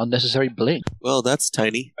sort of unnecessary bling. Well, that's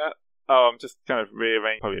tiny. I'm just kind of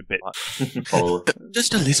rearranging probably a bit.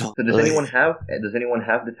 Just a little. So does anyone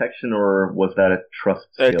have detection, or was that a trust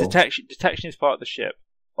skill? Detection is part of the ship.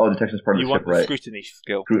 Oh, detection is part of the ship, right? You want scrutiny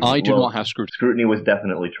skill. I do not have scrutiny. Scrutiny was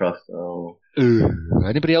definitely trust. Oh.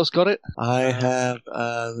 Anybody else got it? I have,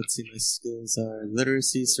 let's see, my skills are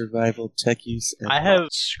literacy, survival, tech use, and... I have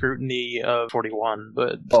scrutiny of 41,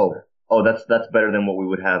 but... Oh, that's better than what we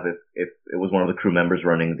would have if it was one of the crew members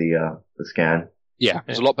running the scan. Yeah,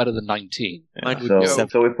 it's a lot better than 19. Yeah.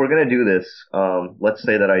 So if we're gonna do this, let's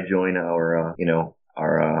say that I join our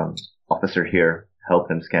officer here, help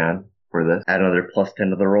him scan for this. Add another +10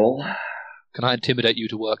 to the roll. Can I intimidate you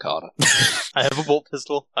to work harder? I have a bolt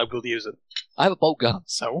pistol. I will use it. I have a bolt gun.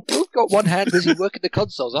 So? You've got one hand busy working the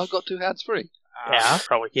consoles. I've got 2 hands free. Yeah,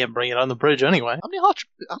 probably can't bring it on the bridge anyway. I'm the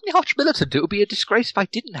Arch militant. It would be a disgrace if I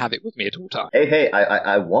didn't have it with me at all times. Hey,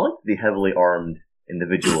 I want the heavily armed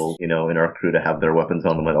individual, in our crew to have their weapons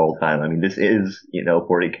on them at all time. I mean, this is,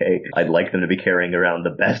 40K. I'd like them to be carrying around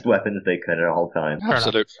the best weapons they could at all times.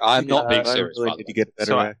 Absolutely. I'm not being serious. I really need to get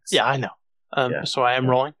better at Yeah, I know. So I am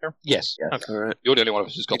rolling here? Yes. Okay. All right. You're the only one of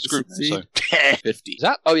us who's got scrutiny, so... 50. Is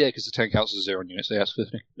that? Oh, yeah, because the 10 counts as a 0 in units, so yeah, it's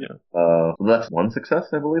 50. Yeah. That's one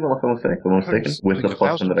success, I believe, unless I'm mistaken, with the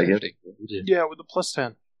 +1 that I get. Yeah, with the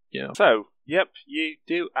 +10. Yeah. So, yep, you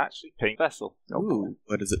do actually ping vessel. Ooh,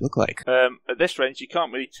 what does it look like? At this range, you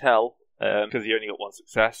can't really tell because you only got one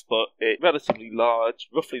success, but it's relatively large,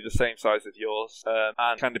 roughly the same size as yours,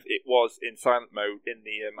 and kind of it was in silent mode in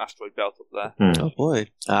the asteroid belt up there. Oh boy.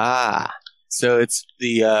 So it's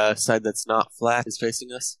the side that's not flat is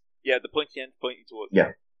facing us? Yeah, the pointy end pointing towards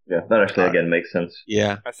Yeah. Yeah, that actually, again, makes sense.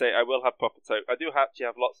 Yeah. I say I will have proper I do actually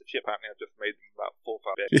have lots of ship happening. I've just made them about 4 or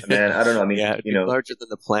 5 bits. Man, I don't know. I mean, yeah, it'd be larger than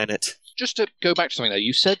the planet. Just to go back to something there,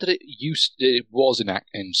 you said that it was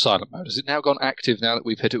in silent mode. Has it now gone active now that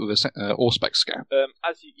we've hit it with a Auspex scan?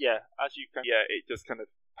 As you can, it just kind of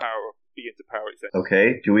begin to power itself.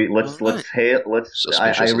 Okay, do we? Let's hail.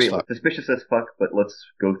 Suspicious as fuck, but let's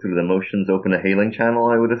go through the motions. Open a hailing channel,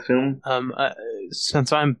 I would assume.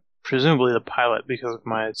 Since I'm presumably the pilot because of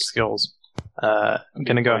my skills, I'm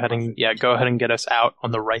gonna go ahead and get us out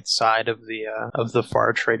on the right side of the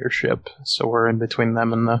far trader ship, so we're in between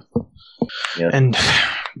them and and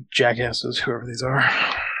jackasses, whoever these are.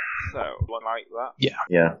 So, one like that.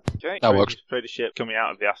 Yeah. Okay. That works. Trader ship coming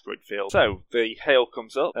out of the asteroid field. So the hail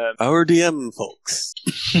comes up. Our DM, folks.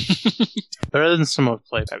 Better than some of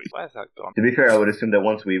play. Where's that gone? To be fair, I would assume that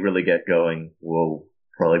once we really get going, we'll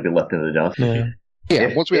probably be left in the dust.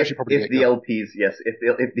 Yeah, once we actually probably if the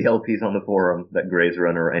LPs on the forum that Gray's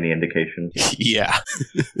run are any indication. Yeah.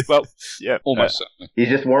 Well, yeah, almost certainly. He's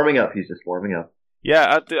just warming up.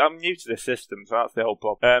 Yeah, I'm new to this system, so that's the whole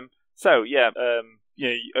problem.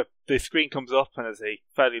 The screen comes up and there's a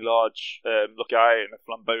fairly large look guy in a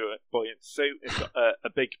flamboyant suit. He's got a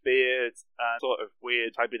big beard and sort of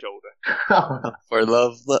weird hybrid shoulder. For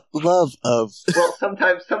love of. Well,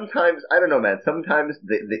 sometimes I don't know, man. Sometimes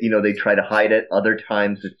they try to hide it. Other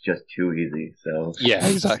times it's just too easy. So yeah,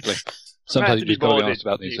 exactly. Sometimes you just gotta be honest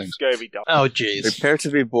about these things. Scurvy dog. Oh, jeez. Prepare to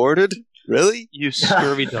be boarded? Really? You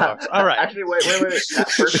scurvy dogs. All right. Actually, wait. That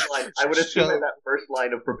first line. I would assume in that first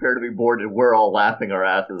line of "prepare to be boarded," we're all laughing our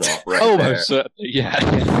asses off right there. Almost certainly,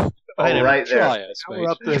 yeah. Right there. We're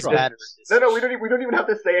up to batteries. No, we don't even have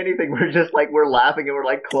to say anything. We're just we're laughing and we're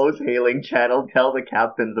like, close hailing channel. Tell the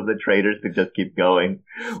captains of the traders to just keep going.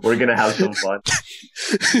 We're gonna have some fun.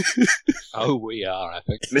 Oh, we are, I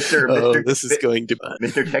think. This is going to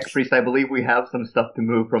Mr. Tech Priest, I believe we have some stuff to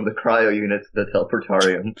move from the cryo units to the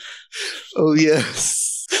teleportarium. Oh yes.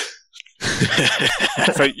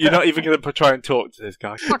 So you're not even going to try and talk to this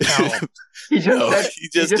guy? He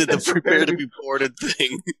just did the prepare to be boarded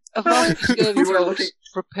thing.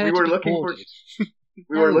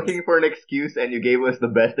 We were looking for an excuse, and you gave us the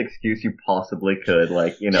best excuse you possibly could.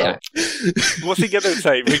 Yeah. What's he going to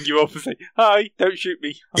say? Ring you up and say, "Hi, don't shoot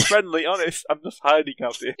me. I'm friendly, honest. I'm just hiding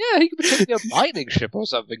out here." Yeah, he could be taking a mining ship or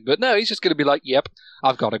something, but no, he's just going to be like, "Yep,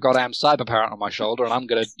 I've got a goddamn cyber parrot on my shoulder, and I'm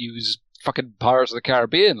going to use fucking Pirates of the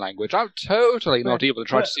Caribbean language. I'm totally not able to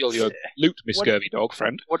try to steal your loot, Miss Scurvy Dog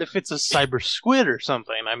friend." What if it's a cyber squid or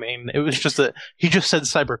something? I mean, it was just he just said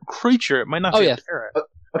cyber creature. It might not be a parrot.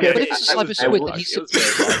 Okay, But it's a cyber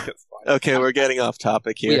squid. Okay, we're getting off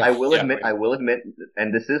topic here. Yeah. I will admit,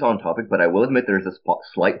 and this is on topic, but I will admit there's a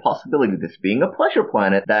slight possibility of this being a pleasure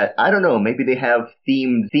planet that, I don't know, maybe they have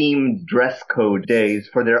themed dress code days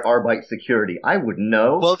for their Arbite security. I wouldn't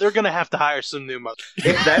know. Well, they're going to have to hire some new mothers.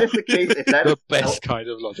 If that is the case, The best kind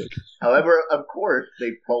of logic. However, of course,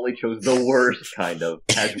 they probably chose the worst kind of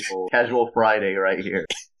casual Friday right here.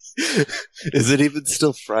 Is it even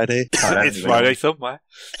still Friday? It's Friday somewhere.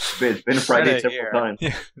 It's been Friday several times.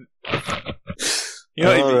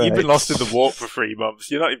 You've been lost in the warp for 3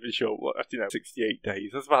 months. You're not even sure what, 68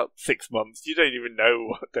 days. That's about 6 months. You don't even know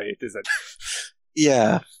what day it is.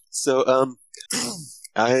 Yeah. So,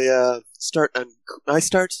 I start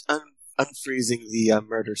unfreezing the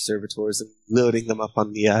murder servitors and loading them up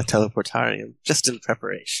on the teleportarium, just in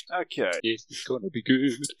preparation. Okay. It's gonna be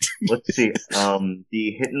good. Let's see.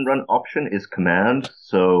 The hit and run option is command,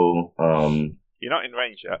 so You're not in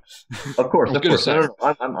range yet. Of course. No,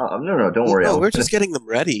 don't worry. No, we're just getting them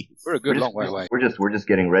ready. We're a good long way away. We're just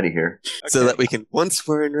getting ready here. So that we can, once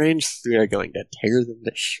we're in range, we are going to tear them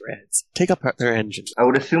to shreds. Take apart their engines. I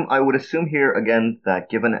would assume here again that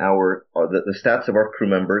given the stats of our crew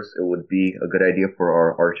members, it would be a good idea for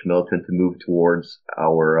our arch militant to move towards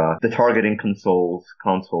the targeting consoles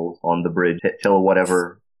on the bridge till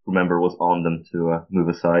whatever member was on them to move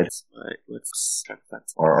aside. Right, let's check that.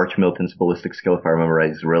 Our arch militant's ballistic skill, if I remember right,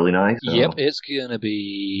 is really nice. So. Yep, it's gonna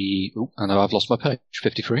be. Oh, I know I've lost my page.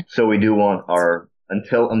 53. So we do want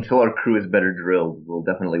until our crew is better drilled, we'll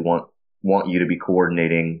definitely want you to be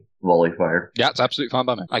coordinating volley fire. Yeah, it's absolutely fine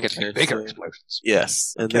by me. I get to make bigger so- explosions.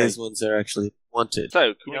 Yes, and Okay. these ones are actually wanted.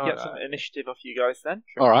 So, can we get some initiative off you guys then?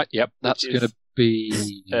 All right. Yep, that's Which is- gonna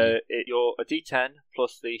be. You're a D10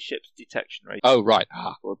 plus the ship's detection rate. Oh right.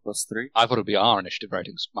 4 plus 3. I thought it'd be our initiative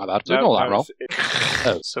ratings. My bad. So ignore that roll.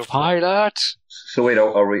 Oh, So pilot. So wait,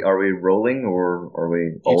 are we rolling or are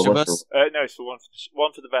we all Each of of us? us? No, so one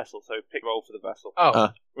for the vessel. So pick roll for the vessel.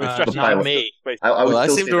 We're not stretching pilot. out me. the space. I would Well, I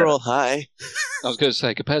still seem say to that- roll high. I was going to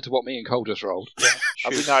say, compared to what me and Cole just rolled.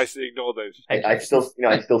 I'd be nice to ignore those. I still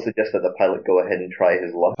suggest that the pilot go ahead and try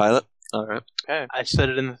his luck. Pilot? Alright. Okay. I said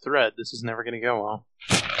it in the thread. This is never going to go well.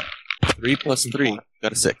 3 plus 3.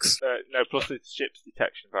 Got a 6. No, plus the ship's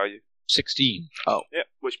detection value. 16. Yep,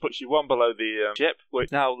 which puts you one below the ship, which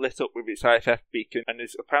is now lit up with its IFF beacon and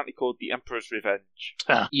is apparently called the Emperor's Revenge.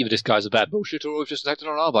 Either this guy's a bad bullshit or we've just attacked an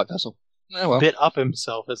Arbite vessel. Oh well. Bit up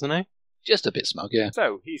himself, isn't he? Just a bit smug, yeah.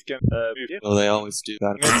 So, he's going to move you. Well, they always do.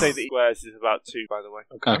 I'm going to say that squares is about 2, by the way.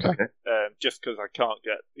 Okay. Just because I can't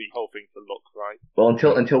get the whole thing to look right. Well,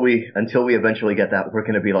 until we eventually get that, we're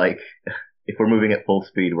going to be like, if we're moving at full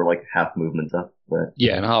speed, we're like half movement up. But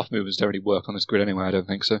Yeah, and half movements don't really work on this grid anyway, I don't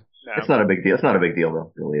think so. No. it's not a big deal. It's not a big deal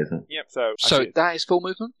though. It really isn't. Yep, so... So actually, that is full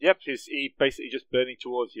movement? yep, he's basically just burning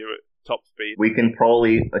towards you at top speed. We can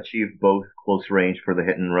probably achieve both close range for the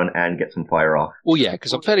hit and run and get some fire off. Well, yeah,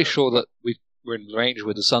 because I'm fairly sure that we're in range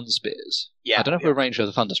with the Sun Spears. Yeah. I don't know if we're in range with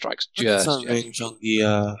the Thunder Strikes. What's Just on yet. range on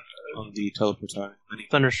the teleporter?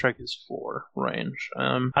 Thunderstrike is 4 range.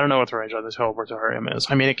 I don't know what the range on the teleportarium is.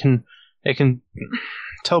 I mean, it can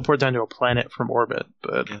teleport down to a planet from orbit,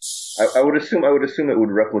 but I would assume it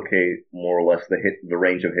would replicate more or less the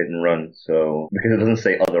range of hit and run. So because it doesn't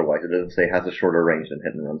say otherwise, it doesn't say has a shorter range than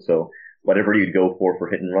hit and run. So whatever you'd go for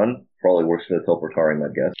hit and run probably works for the teleportarium,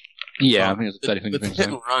 I'd guess. Yeah, I think it's a fairly thing to With think hit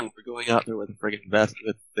so. and run, we're going out there with a friggin' vest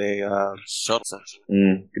with a shuttle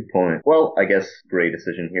section. Good point. Well, I guess great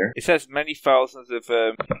decision here. It says many thousands of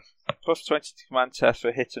plus 20 to command test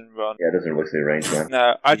for hit and run. Yeah, it doesn't really say range, man.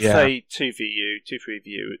 No, I'd Yeah. say 2VU,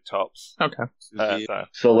 2-3VU at tops. okay. So.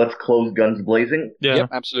 So let's close guns blazing. Yeah. Yep,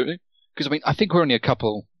 absolutely. Because, I mean, I think we're only a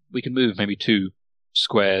couple. We can move maybe 2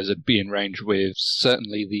 squares and be in range with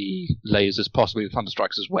certainly the lasers, possibly the Thunder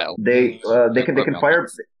Strikes as well. They can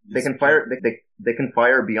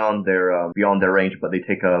fire beyond their range, but they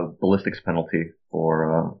take a ballistics penalty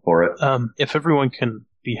for it. If everyone can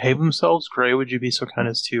behave themselves, Gray, would you be so kind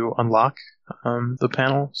as to unlock the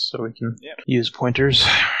panel so we can use pointers?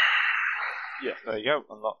 Yeah, there you go.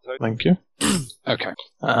 Unlocked. Thank you. Okay.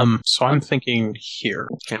 So I'm thinking here.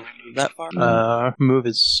 Can we move that far? Move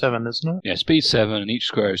is 7, isn't it? Yeah, speed 7, and each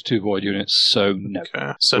square is 2 void units, so no.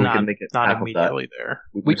 Okay. So we not can make it not half of immediately there.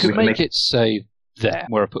 We could can make it, say, there,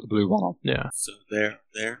 where I put the blue one on. Yeah. So there.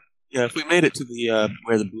 Yeah, if we made it to the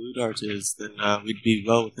where the blue dart is, then we'd be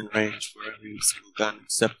well within range for every single gun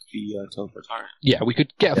except the teleporter. Yeah, we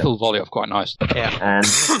could get a full volley off quite nice. Yeah. And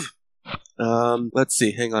Let's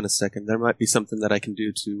see. Hang on a second. There might be something that I can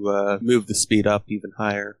do to move the speed up even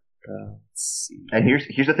higher. Let's see. And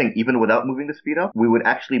here's the thing, even without moving the speed up, we would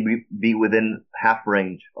actually be within half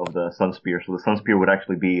range of the Sun Spear, so the Sun Spear would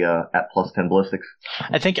actually be at plus 10 ballistics.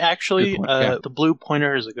 I think actually the blue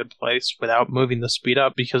pointer is a good place without moving the speed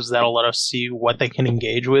up, because that'll let us see what they can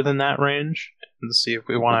engage with in that range and see if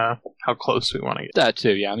we want to, how close we want to get. That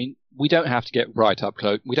too, yeah. I mean, we don't have to get right up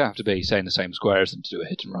close. We don't have to be, say, in the same square as them to do a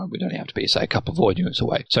hit and run. We'd only have to be, say, a couple of void units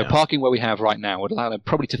away. So parking where we have right now would allow them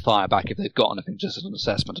probably to fire back if they've got anything, just as an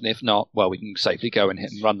assessment. And if not, well, we can safely go and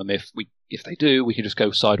hit and run them. If they do, we can just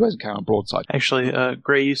go sideways and carry on broadside. Actually,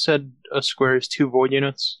 Gray, you said a square is 2 void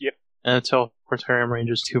units? Yep. And a teleportarium range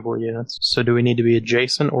is 2 void units. So do we need to be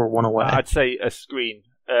adjacent or one away? I'd say a screen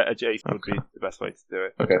adjacent would be the best way to do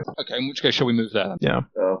it. Okay, in which case, shall we move there then? Yeah.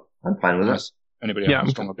 I'm fine with that. Anybody else?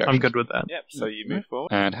 Strong objections? I'm good with that. Yep, so you move forward.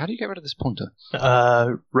 And how do you get rid of this pointer?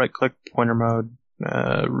 Right-click pointer mode,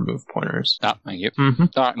 remove pointers. Thank you. Mm-hmm.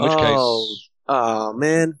 All right, in which case... Oh,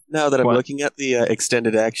 man. Now that I'm looking at the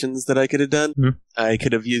extended actions that I could have done, I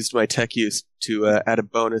could have used my tech use to add a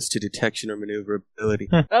bonus to detection or maneuverability.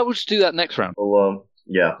 We'll just do that next round. Well,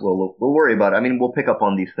 we'll worry about it. I mean, we'll pick up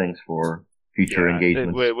on these things for future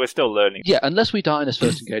engagements. We're still learning. Yeah, unless we die in this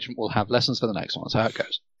first engagement, we'll have lessons for the next one. That's how it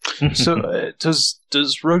goes. So,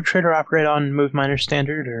 does Rogue Trader operate on Move Minor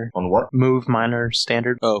Standard, or on what? Move Minor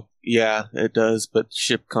Standard? Oh, yeah, it does, but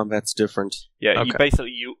ship combat's different. Yeah, Okay.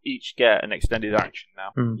 you each get an extended action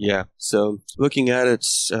now. Yeah, so looking at it,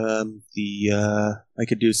 I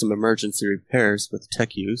could do some emergency repairs with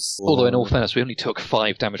tech use. Although, in all fairness, we only took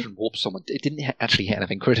 5 damage from warp someone. It didn't actually hit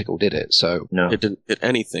anything critical, did it? So No. It didn't hit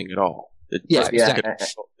anything at all. It exactly.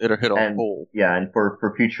 hit a hole. Yeah, and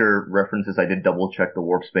for future references, I did double check the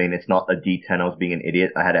Warp Bane. It's not a D10. I was being an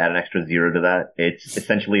idiot. I had to add an extra 0 to that. It's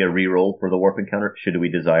essentially a reroll for the warp encounter, should we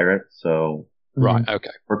desire it. So Right,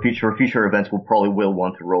 okay. for future events, we'll probably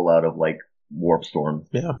want to roll out of like Warp Storm.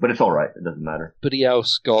 Yeah. But it's alright, it doesn't matter. Anybody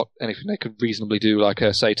else got anything they could reasonably do, like,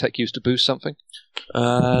 say, tech use to boost something?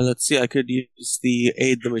 Let's see, I could use the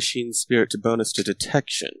Aid the Machine Spirit to bonus to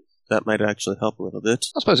detection. That might actually help a little bit.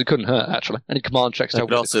 I suppose it couldn't hurt, actually. Any command checks to I help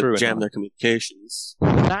could with the crew also jam and their communications.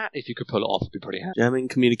 that, if you could pull it off, would be pretty handy. Jamming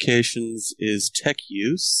communications is tech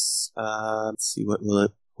use. Let's see, what will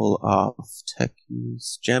it pull off? Tech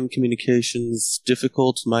use. Jam communications,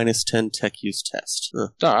 difficult, -10 tech use test. Huh.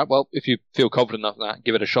 Alright, well, if you feel confident enough in that,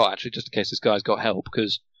 give it a shot, actually, just in case this guy's got help,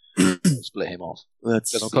 because split him off.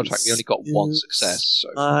 Because on contract, we only got 1 success, so...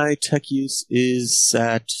 My tech use is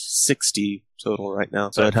at 60 total right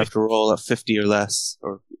now, so I'd have to roll at 50 or less,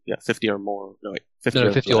 or 50 or more. No, wait,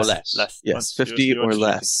 50 or less. Yes, 50 or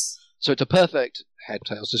less. So it's a perfect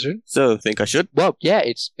head-tails decision. So, think I should? Well, yeah,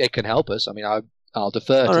 it can help us. I mean, I'll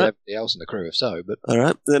defer to everybody else in the crew if so, but...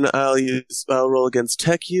 Alright, then I'll roll against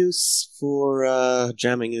tech use for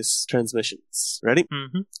jamming his transmissions. Ready?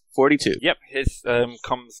 Mm-hmm. 42. Yep, his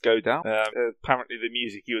comms go down. Apparently the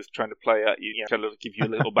music he was trying to play at you, kind of give you a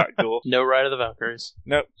little backdoor. No Ride of the Valkyries.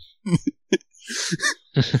 No.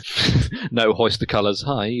 No Hoist the Colours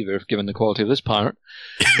high either, if given the quality of this pirate.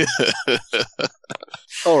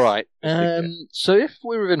 Alright, so if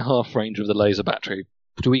we're within half range of the laser battery,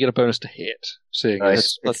 do we get a bonus to hit? Seeing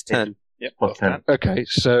It's plus 10. Yep, Plus 10. Okay,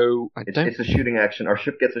 so It's a shooting action. Our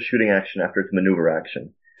ship gets a shooting action after its maneuver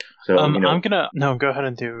action. So I'm gonna go ahead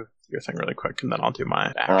and do your thing really quick, and then I'll do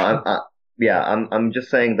my action. I'm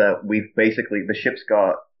just saying that we've basically the ship's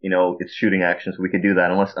got its shooting action, so we could do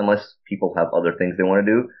that unless people have other things they want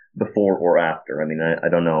to do before or after. I mean, I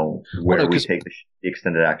don't know where we take the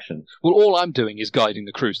extended action. Well, all I'm doing is guiding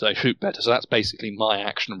the crew so they shoot better, so that's basically my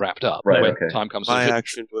action wrapped up. Right, when okay. Time comes My to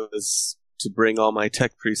action was to bring all my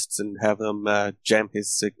tech priests and have them jam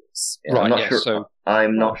his signals. Yeah, Right, I'm not yeah, sure. so-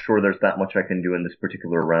 I'm not sure there's that much I can do in this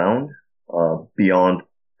particular round beyond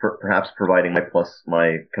perhaps providing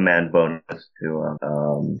my command bonus to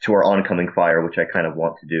our oncoming fire, which I kind of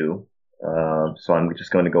want to do. So I'm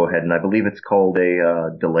just going to go ahead, and I believe it's called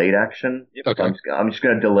a delayed action. Yep. Okay. I'm just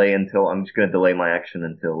going to delay my action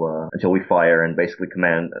until we fire, and basically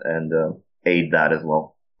command and aid that as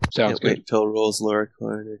well. Sounds Wait good. until rolls lower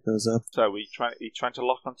corner goes up. So are you trying to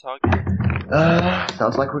lock on target?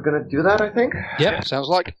 Sounds like we're going to do that, I think. Yep, sounds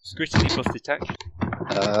like. Scrutiny plus detection.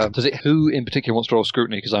 Who in particular wants to roll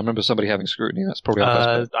scrutiny? Because I remember somebody having scrutiny. That's probably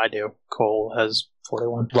our best bet. I do. Cole has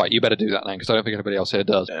 41. Right, you better do that then, because I don't think anybody else here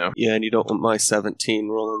does. Yeah, and you don't want my 17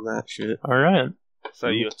 rolling that shit. All right. So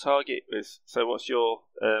your target was... So what's your...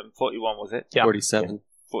 41, was it? Yeah. 47.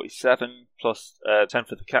 47 plus 10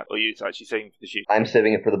 for the cap, or you actually saving for the shoot? I'm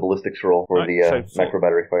saving it for the ballistics roll for Right, the so micro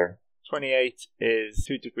battery fire. 28 is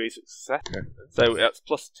 2 degrees of success. So that's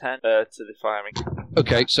plus 10 to the firing.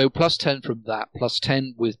 Okay, so plus 10 from that, plus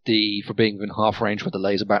 10 for being within half range with the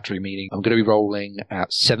laser battery, meaning I'm going to be rolling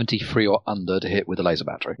at 73 or under to hit with the laser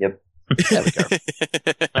battery. Yep. There we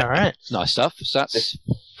go. All right. Nice stuff. So that's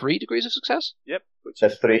 3 degrees of success? Yep.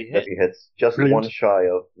 That's 3 hits. Just Brilliant. one shy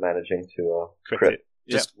of managing to crit.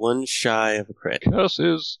 Just one shy of a crit.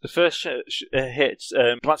 Curses. The first hit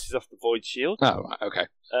glances off the void shield. Oh, right, okay.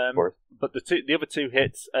 But the other 2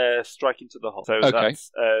 hits strike into the hull. So Okay.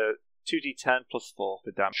 that's 2d10 plus 4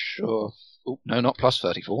 for damage. Sure. Oh, no, not plus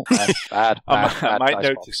 34. Bad. I might dice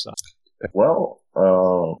notice box. that. Well,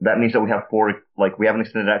 that means that we have 4, we have an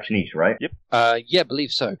extended action each, right? Yep. Yeah,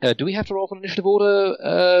 believe so. Do we have to roll for initiative order?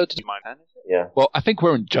 Do you mind, Andy? Yeah. Well, I think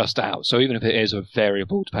we're in just out, so even if it is a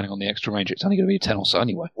variable, depending on the extra range, it's only going to be 10 or so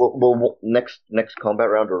anyway. Well, next combat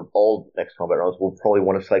round, or all next combat rounds, we'll probably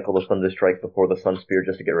want to cycle the Thunder Strike before the Sun Spear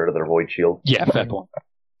just to get rid of their Void Shield. Yeah, fair point.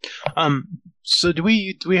 So do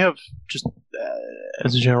we have just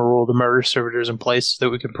as a general rule the murder servitors in place so that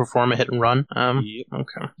we can perform a hit and run? Yep.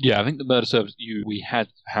 Okay. Yeah, I think the murder service. We had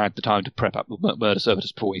the time to prep up the murder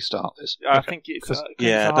servitors before we start this. I think it's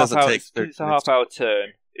it doesn't take 30 it's a half-hour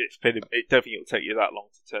turn. I don't think it'll take you that long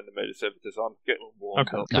to turn the murder servitors on. Get them warmed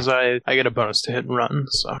Okay. up. Because I get a bonus to hit and run.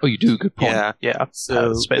 So Oh, you do? Good point. Yeah. yeah. So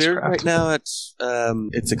we're spacecraft. right now at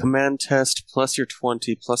it's a command test plus your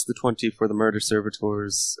 20 plus the 20 for the murder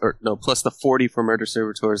servitors, or no, plus the 40 for murder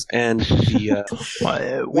servitors and the.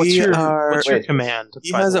 What's your Wait, command?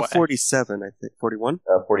 He by has the a way? 47, I think. 41.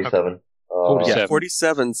 47. 47. Yeah,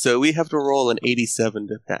 47. So we have to roll an 87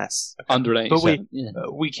 to pass. Under an But 87. Yeah.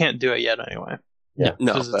 We can't do it yet anyway. Yeah.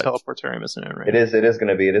 No, Because the but teleportarium isn't in, right? It is going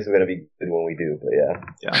to be good when we do, but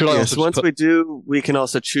yeah. Should I yes, also once put- we do, we can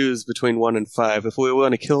also choose between 1 and 5. If we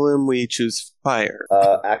want to kill him, we choose fire.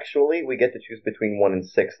 Actually, we get to choose between 1 and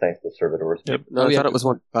 6 thanks to the servitors. Yep. No, I thought it was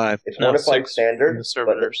 1 to 5. It's No, 1 to 5 6 standard, the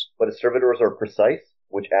servitors. but the servitors are precise,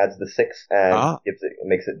 which adds the 6 and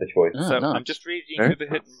makes it the choice. Ah, So nice. I'm just reading Very through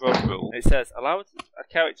the hidden roll rule. It says, allow a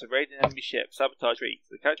character to raid an enemy ship, sabotage reach.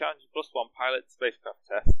 The character challenges +1 pilot spacecraft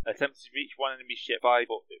test. Attempts to reach one enemy ship via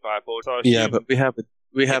board. So I Yeah, assume- but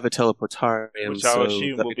we have a teleportarium, which so I'll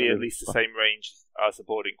assume that'd will be at least the same range as the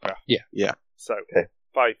boarding craft. Yeah. Yeah. So, Okay.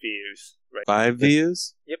 5 views. Right. 5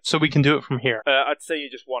 views. So we can do it from here. I'd say you're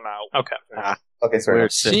just 1 out. Okay. Okay, sorry. We're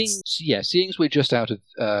at 6. Seeing as we're just out of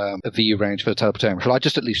a VU range for the teleportarium, shall I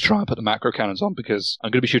just at least try and put the macro cannons on? Because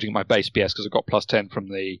I'm going to be shooting at my base BS because I've got +10 from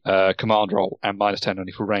the command roll and -10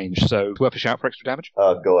 only for range. So, worth a shout for extra damage?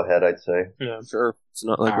 Go ahead, I'd say. Yeah. Sure. It's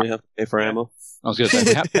not like we have to pay for ammo. I was going to say,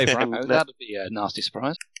 we have to pay for ammo. That'd be a nasty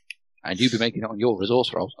surprise. And you'd be making it on your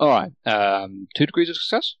resource rolls. Alright, 2 degrees of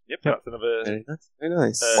success? Yep, that's another Very nice. Very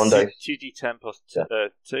nice. One dice. 2d10 plus Yeah.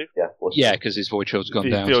 2. Yeah. Well, Yeah, because his void shield's gone The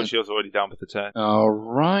down. field so- shield's already down for the turn.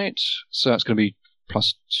 Alright, so that's going to be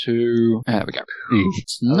 +2. There we go.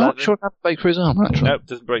 Not 11. sure how to break for his armor, actually. Nope,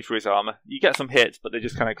 doesn't break through his armor. You get some hits, but they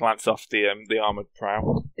just kind of glance off the armored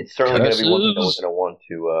prow. it's certainly going to be one thing that we're Curses. going to want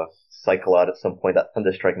to cycle out at some point. That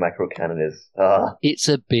Thunderstrike macro cannon is, It's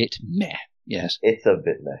a bit meh, yes. it's a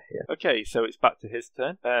bit meh, yeah. Okay, so it's back to his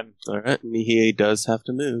turn. Alright, Mihie does have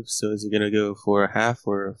to move, so is he going to go for a half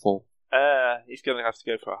or a full? He's going to have to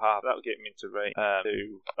go for a half. That'll get him into range.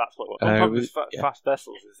 That's what. Uh, The problem with yeah. fast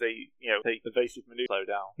vessels is they evasive maneuver slow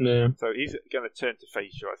down. Yeah. So he's going to turn to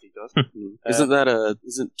face you as he does.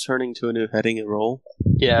 Isn't turning to a new heading a roll?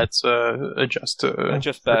 Yeah, it's adjust.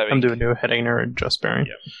 Just bearing. I'm doing new heading or adjust bearing.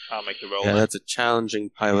 Yeah, I'll make the roll. Yeah, that's a challenging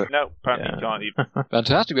pilot. No, apparently you can't even.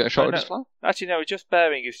 Fantastic, we got a shot No, at his no. fly. Actually, no. Just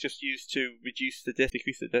bearing is just used to reduce the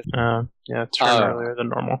decrease the distance. Yeah, turn earlier than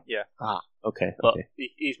normal. Okay, But okay.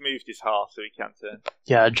 he's moved his half, so he can't turn.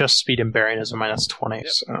 Yeah, adjust speed and bearing is a -20. Yep.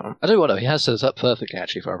 So I don't know, he has set us up perfectly,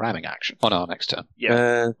 actually, for a ramming action on our next turn.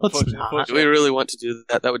 Yeah. let's Unfortunately- not. Do we really want to do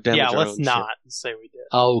that? That would damage Yeah, our let's own not say we did.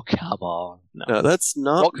 Oh, come on. No, that's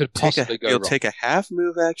not. What could possibly go You'll wrong? take a half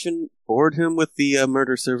move action, board him with the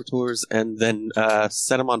murder servitors, and then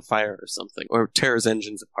set him on fire or something, or tear his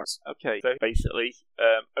engines apart. Okay, so basically,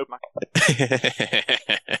 open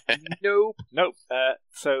Nope. Nope.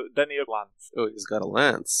 So then he lands. Oh, he's got a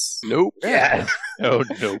lance. Nope. Yes! Oh,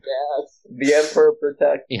 nope. Yes! The Emperor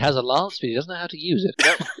protects. He has a lance, but he doesn't know how to use it.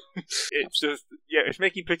 It's just, it's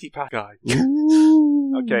making pretty pass guy.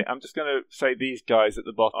 Ooh. Okay, I'm just going to say these guys at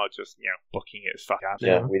the bottom are just, booking it as fast as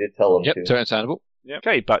Yeah, we did tell him Yep, to. turn understandable. Yeah.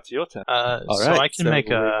 Okay, back to your turn. So I can make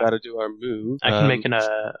we a. got to do our move. I can make an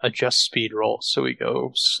adjust speed roll so we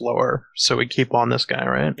go slower. So we keep on this guy,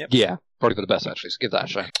 right? Yep. Yeah, probably for the best, actually, so give that a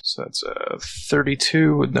try. So that's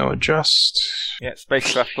 32 with no adjust. Yeah,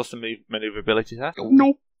 spacecraft plus the maneuverability test.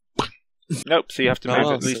 Nope. Nope, so you have to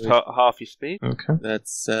move at least half your speed. Okay.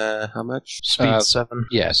 That's how much? Speed 7.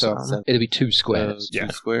 Yeah, so it'll be 2 squares. Two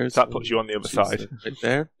squares. So that puts you on the other side. Right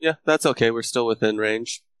there. Yeah, that's okay. We're still within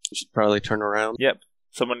range. We should probably turn around. Yep.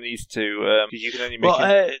 Someone needs to. You can only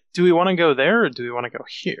make. Do we want to go there or do we want to go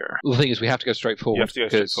here? Well, the thing is, we have to go straight forward. You have to go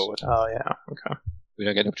straight forward. Oh, yeah. Okay. We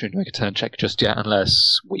don't get an opportunity to make a turn check just yet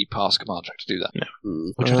unless we pass a command check to do that.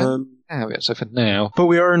 No. Which so for now. But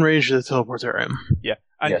we are in range of the teleportarium. Yeah.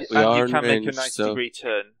 And, we are you can in make a 90-degree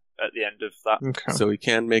turn at the end of that. Okay. So we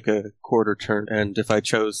can make a quarter turn, and if I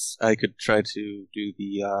chose, I could try to do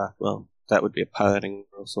the, that would be a piloting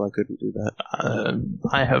roll, so I couldn't do that.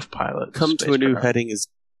 I have pilot. Come to a new heading is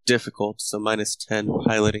difficult, so minus 10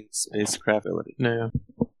 piloting spacecraft ability. No.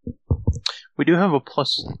 We do have a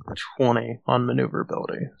plus 20 on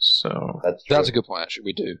maneuverability, so that's a good point. Actually,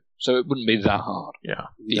 we do. So it wouldn't be that hard. Yeah,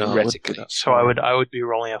 theoretically. So I would be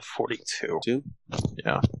rolling a 42.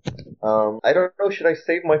 Yeah. I don't know. Should I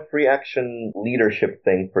save my free action leadership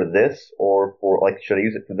thing for this, or should I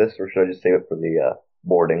use it for this, or should I just save it for the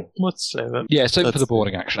boarding? Let's save it. Yeah, save it for the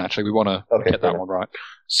boarding action. Actually, we want to get that one right.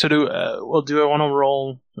 So do I want to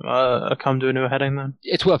roll a come to a new heading then?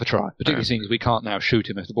 It's worth a try, particularly seeing as we can't now shoot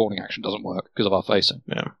him if the boarding action doesn't work because of our facing.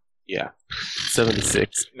 Yeah.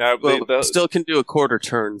 76. No, but still can do a quarter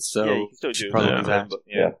turn, so yeah, you can still do that. But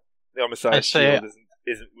the homicide shield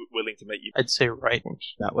isn't willing to make you. I'd say right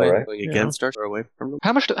that way, right. Going against or away from them.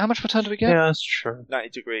 How much per turn do we get? Yeah, that's true.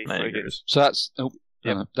 90-degree. So that's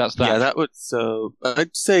that's that. Yeah, that would. So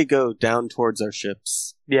I'd say go down towards our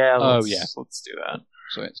ships. Yeah. Let's do that.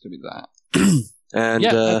 So it's gonna be that.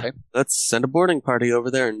 And let's send a boarding party over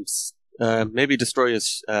there and maybe destroy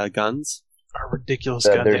his guns. Our ridiculous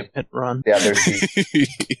goddamn hit run. Yeah, there's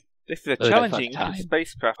This is a challenging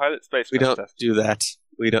spacecraft, pilot spacecraft. We don't do that.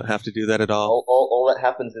 We don't have to do that at all. All that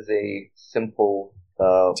happens is a simple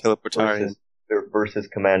teleportarian versus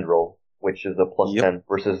command roll, which is a plus 10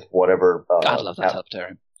 versus whatever. I love that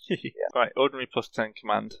teleportarian. Right, ordinary plus 10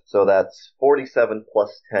 command. So that's 47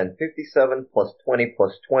 plus 10, 57 plus 20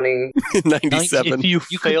 plus 20. 97.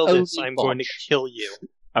 If you fail this, I'm going to kill you.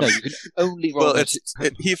 No, you can only roll. Well,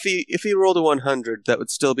 if he rolled a 100, that would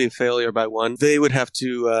still be a failure by 1. They would have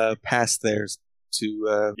to pass theirs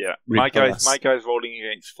to. My guy's rolling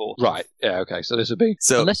against 4. Right. Yeah. Okay. So this would be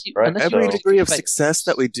every degree of success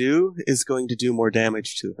that we do is going to do more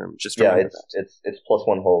damage to him. Just remember it's plus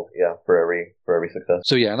 1 hold. Yeah, for every success.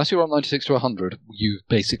 So yeah, unless you're on 96 to 100, you've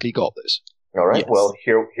basically got this. All right. Yes. Well,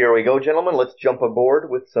 here we go, gentlemen. Let's jump aboard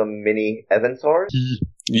with some mini Evansars.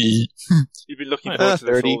 You've been looking forward to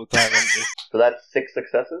this all the time, haven't you? So that's 6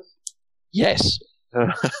 successes? Yes.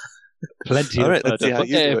 Plenty of let's see how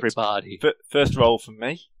you everybody. First roll from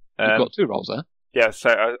me. You've got 2 rolls there. Yeah, so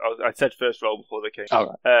I said first roll before they came. All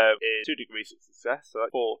right. Is 2 degrees of success, so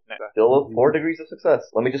that's 4 next. Still 4 degrees of success.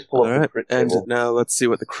 Let me just pull up the crit table. And now let's see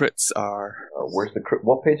what the crits are. Where's the crit?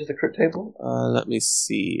 What page is the crit table? Let me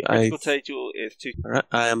see. Critical table is 2. Alright,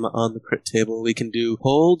 I am on the crit table. We can do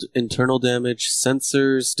hold, internal damage,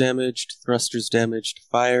 sensors damaged, thrusters damaged,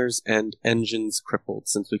 fires, and engines crippled,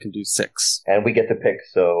 since we can do 6. And we get to pick,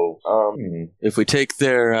 so... If we take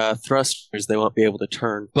their thrusters, they won't be able to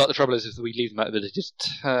turn. But the trouble is, if we leave them out, they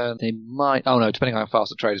just turn. They might. Oh no, depending on how fast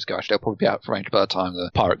the traders go, actually, they'll probably be out of range by the time the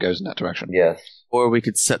pirate goes in that direction. Yes. Or we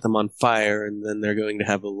could set them on fire, and then they're going to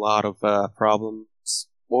have a lot of problems.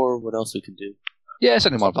 Or what else we could do? Yeah,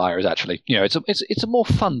 setting them on fire is actually, it's a more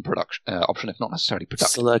fun production option, if not necessarily productive.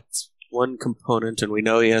 Select one component, and we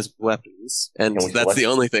know he has weapons, and that's the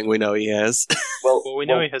only thing we know he has. Well, we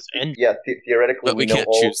know he has engines. Yeah, theoretically, but we can't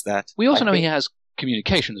choose that. We also know he has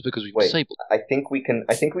communications because we've disabled. I think we can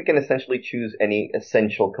essentially choose any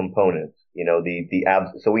essential component. The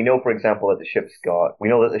abs. So we know, for example, that the ship's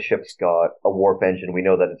got a warp engine. We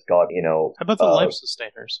know that it's got, How about the life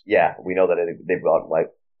sustainers? Yeah, we know that they've got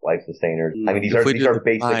life sustainers. I mean, these are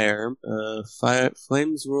basic.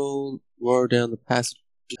 Flames roar down the passage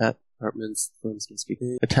apartments. Flames can speak.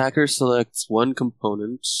 Attacker selects one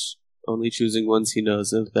component, only choosing ones he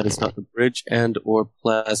knows of. That is not the bridge and or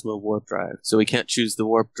plasma warp drive. So we can't choose the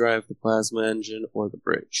warp drive, the plasma engine, or the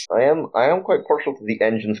bridge. I am quite partial to the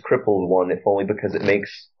engine's crippled one, if only because it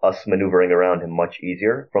makes us maneuvering around him much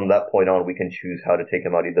easier. From that point on, we can choose how to take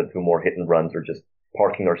him out, either through more hit and runs or just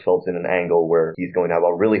parking ourselves in an angle where he's going to have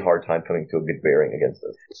a really hard time coming to a good bearing against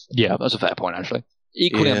us. Yeah, that's a fair point, actually.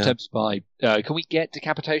 Equally, I'm tempted by. Can we get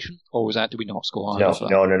decapitation, or do we not score high enough?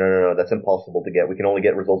 No. That's impossible to get. We can only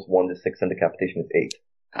get results 1 to 6, and decapitation is 8.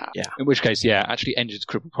 Yeah. In which case, yeah, actually, Engine's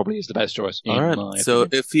Cripple probably is the best choice. All right. So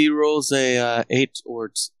if he rolls a 8,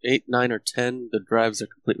 9, or 10, the drives are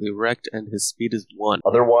completely wrecked, and his speed is 1.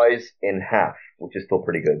 Otherwise, in half, which is still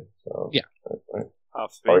pretty good. So, yeah. Right.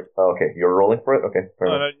 Half speed. Okay, you're rolling for it? Okay, fair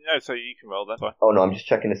enough. No, so you can roll that. Fine. Oh, no, I'm just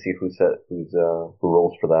checking to see who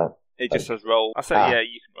rolls for that. It just says roll. I say, yeah,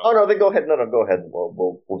 you can roll. Oh, no, then go ahead. No, go ahead.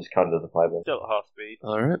 We'll just count it as a 5 then. Still at half speed.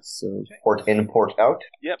 All right, so... Port in, port out?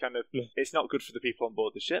 Yep, kind of. It's not good for the people on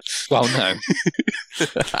board the ship. Well, no.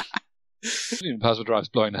 Even Plasma Drive's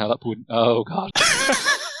blowing the hell up, wouldn't... Oh, God.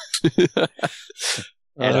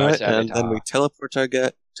 All right, and then we teleport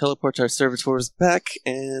our servitors back,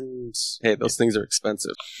 and hey, those things are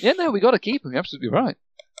expensive. Yeah, no, we got to keep them. You're absolutely right.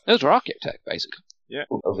 Those are architect, basically. Yeah,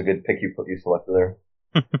 that was a good pick you selected there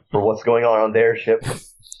for what's going on their ship.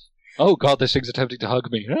 Oh God, this thing's attempting to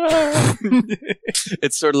hug me.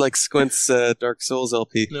 It's sort of like Squint's Dark Souls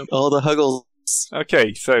LP. Nope. All the huggles.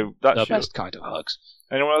 Okay, so that's the best kind of hugs.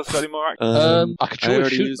 Anyone else got any more action? I could try to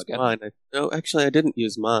shoot use again. Mine. No, actually, I didn't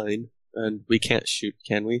use mine, and we can't shoot,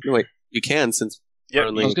 can we? No, wait, you can since. Yeah, I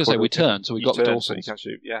was going to say we turn, so we got the dorsals. So you can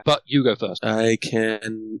shoot, yeah. But you go first. I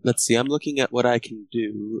can. Let's see. I'm looking at what I can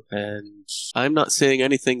do, and I'm not seeing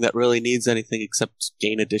anything that really needs anything except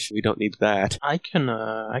gain addition. We don't need that. I can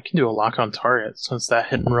do a lock on target since that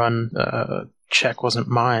hit and run check wasn't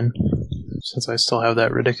mine. Since I still have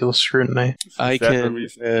that ridiculous scrutiny, I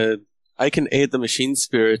can aid the machine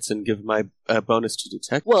spirits and give my bonus to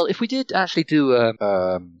detect. Well, if we did actually do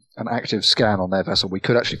an active scan on their vessel, we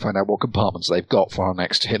could actually find out what compartments they've got for our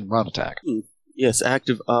next hit and run attack. Yes,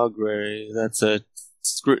 active augury. That's a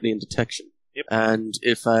scrutiny and detection. Yep. And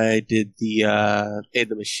if I did the aid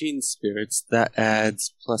the machine spirits, that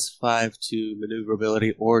adds +5 to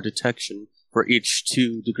maneuverability or detection for each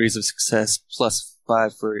 2 degrees of success,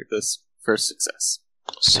 +5 for this first success.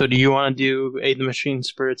 So do you want to do aid the machine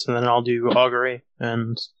spirits, and then I'll do augury?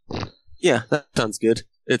 And yeah, that sounds good.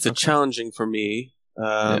 It's a challenging for me,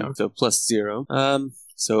 so +0.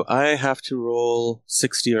 So I have to roll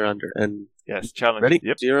 60 or under, and yes, challenge. Ready?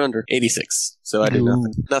 Yep. 60 or under. 86. So I do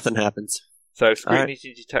nothing. Nothing happens. So scrutiny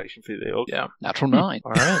to detection for the org. Yeah, natural 9.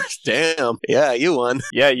 All right. Damn. Yeah, you won.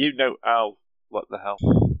 Yeah, you know. Al. What the hell?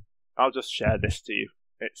 I'll just share this to you.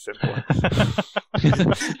 It's simple.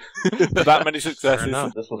 That many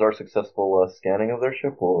successes. This was our successful scanning of their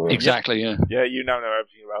ship? Or? Exactly, yeah. Yeah, you now know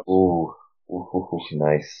everything about it. Ooh,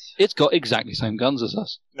 nice. It's got exactly the same guns as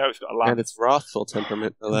us. No, it's got a lamp. And it's wrathful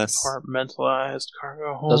temperament, no less. Compartmentalized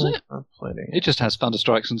cargo hold. Does it? Plating. It just has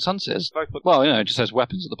Thunderstrikes and Sunseers. Well, it just has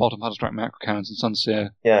weapons at the bottom, Thunderstrike, macro cannons, and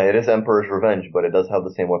Sunseer. Yeah, it is Emperor's Revenge, but it does have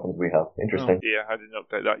the same weapons we have. Interesting. Yeah, I didn't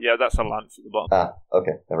update that. Yeah, that's a lance at the bottom. Ah,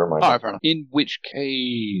 okay, never mind. Alright, fair enough. In which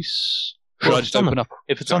case... Should I just open up?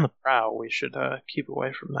 If it's on the prow, we should keep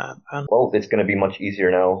away from that. Well, it's going to be much easier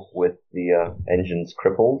now with the engines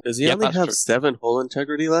crippled. Does he only have 7 hull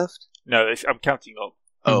integrity left? No, I'm counting up.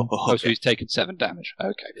 Oh, okay. So he's taken 7 damage.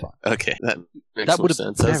 Okay, fine. Okay, that makes more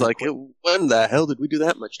sense. I was like, when the hell did we do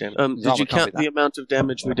that much damage? Did you count the amount of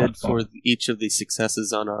damage we did for each of the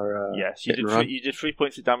successes on our yes, you did 3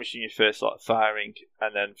 points of damage in your first lot of firing,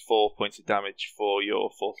 and then 4 points of damage for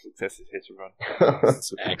your 4 successes hit and run.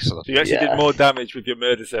 Excellent. So you actually did more damage with your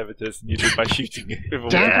murder servitors than you did by shooting it.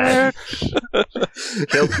 Damn it!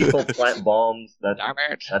 Kill people, plant bombs. That's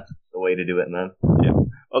the way to do it, man. Yeah.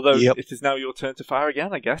 Although it is now your turn to fire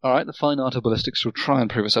again, I guess. Alright, the fine art of ballistics will try and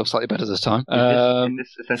prove itself slightly better this time. Is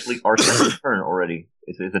this essentially our second turn already?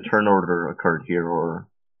 Is a turn order occurred here, or...?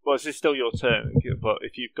 Well, this is still your turn, but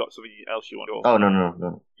if you've got something else you want to... Oh,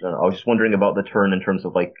 no. I was just wondering about the turn in terms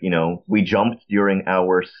of, we jumped during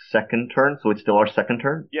our second turn, so it's still our second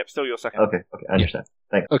turn? Yep, still your second. Okay, I understand.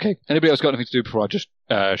 Thanks. Okay, anybody else got anything to do before I just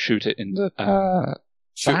shoot it in the...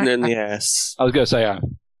 Shooting in the ass. I was going to say...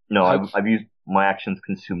 No, I've used my actions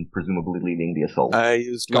consumed, presumably leading the assault. I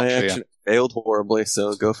used my action. Failed horribly,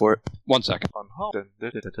 so go for it. 1 second.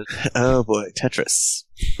 Oh boy, Tetris.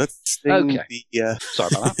 Let's sting the... Sorry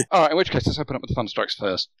about that. Alright, in which case, let's open up with the Thunderstrikes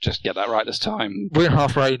first. Just get that right this time. We're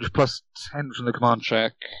half range, plus 10 from the command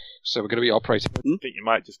check. So we're going to be operating... I think you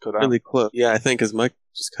might just cut out. Really close. Yeah, I think his mic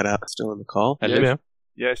just cut out. Still in the call. Hello?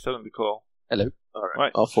 Yeah, still in the call. Hello?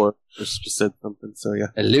 Alright, all 4 just said something, so yeah.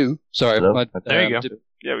 Hello? Sorry. Hello? There you go.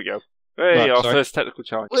 There we go. Hey, our first technical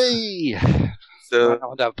challenge. Whee! So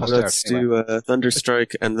let's do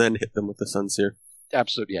Thunderstrike and then hit them with the Sunseer.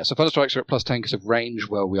 Absolutely, yeah. So Thunderstrikes are at plus 10 because of range,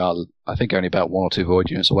 where we are, I think, only about 1 or 2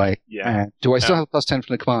 void units away. Yeah. Do I still have plus 10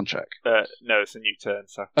 from the command check? No, it's a new turn,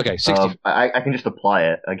 so... Okay, 60. I can just apply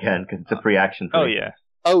it again, because it's a free action. Oh, yeah.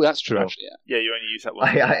 Oh, that's true, No. actually, yeah. Yeah, you only use that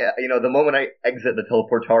one. The moment I exit the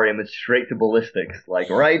teleportarium, it's straight to ballistics. Like,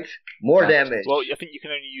 right? More damage. Well, I think you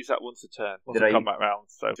can only use that once a turn, once Did a I- combat round.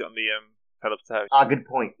 So it's on the teleportation. Good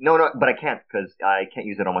point. No, but I can't, because I can't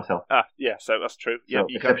use it on myself. Yeah, so that's true. Yeah, So,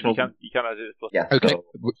 you can add it as plus. Yeah. Okay, So,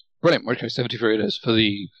 brilliant. Okay, 73 it is. For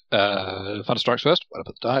the Thunder Strikes first, where I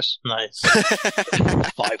put the dice. Nice.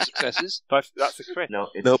 5 successes. That's a crit. no,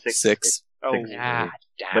 it's Nope, 6. 6. Oh, Six. Ah,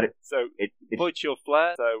 damn. But so it's void your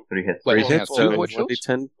flare. So 3 hits. Wait, Three what? hits, Two so void shields?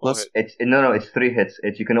 1d10 plus. hits. It's 3 hits.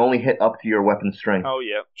 You can only hit up to your weapon strength. Oh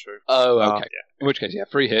yeah, true. Oh, Oh, okay. In which case,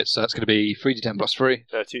 3 hits, so that's going to be 3d10 plus 3.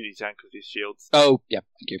 2d10 because these shields. Oh, yeah,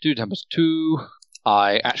 thank you. 2d10 plus 2.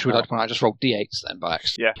 I actually would like to point out I just rolled d8s then by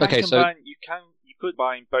accident. Yeah. Okay, so- you could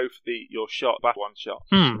combine both your shot back one shot.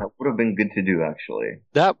 That would have been good to do, actually.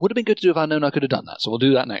 That would have been good to do if I'd known I could have done that, so we'll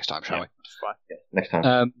do that next time, shall Yeah, that's fine. Yeah, next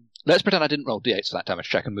time. we? Let's pretend I didn't roll d8s for that damage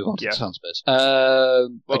check and move on to Yeah. the Sunspears.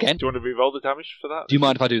 Well, Again, do you want to re-roll the damage for that? do you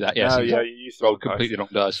mind if I do that? Yes. No, since yeah, I you used the rolled wrong completely dice.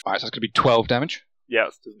 wrong dice. Alright, so that's going to be 12 damage. Yeah,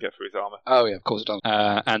 it doesn't get through his armor. Oh, yeah, of course it does.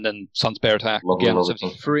 And then Sunspear attack, Lovely, again, lovely.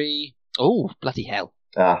 73. Oh, bloody hell.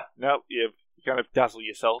 No, you kind of dazzle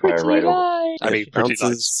yourself. Fire right over. I mean, pretty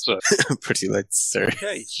Bounces. nice. Pretty light, sir.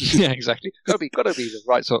 Okay. Yeah, exactly. Gotta be the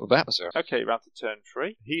right sort of atmosphere. Okay, round to turn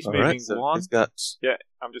 3. He's All moving right, so 1. he's got. Yeah,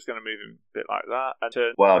 I'm just going to move him a bit like that. And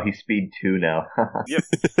turn. Wow, he's speed 2 now.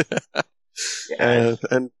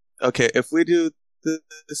 And okay, if we do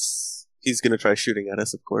this, he's gonna try shooting at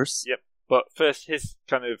us, of course. Yep. But first, his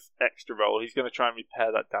kind of extra roll, he's going to try and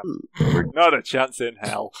repair that damage. Not a chance in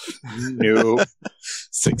hell. No.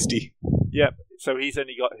 60. Yep. So he's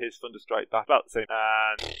only got his Thunderstrike back about the same.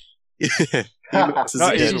 And This is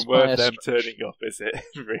not again. even worth them turning up, is it?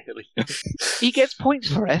 Really? He gets points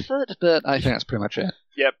for effort, but I think that's pretty much it.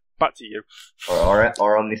 Yep. Back to you. Our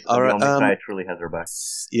Omnis All right, Omnisci truly has our back.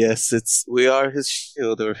 Yes, we are his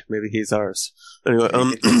shield, or maybe he's ours. Anyway,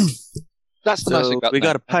 That's the nice thing so about we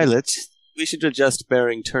got a that. pilot. We should adjust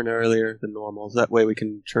bearing turn earlier than normal. That way we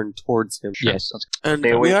can turn towards him. Yes, that's And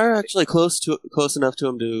Stay we away. are actually close enough to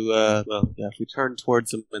him to, if we turn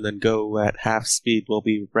towards him and then go at half speed, we'll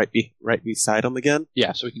be right beside him again.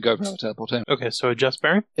 yeah, so we can go for our teleport in. Okay, so adjust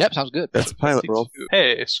bearing. Yep, sounds good. That's a pilot roll.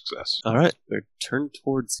 Hey, success. Alright, we're turned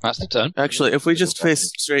towards. That's the turn. Actually, if we just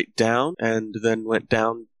faced straight down and then went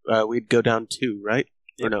down, we'd go down 2, right?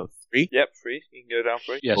 Or no, 3? Yep, 3. You can go down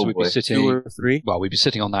 3. Yeah, so Oh, we'd boy. be 2 sitting. or 3? Well, we'd be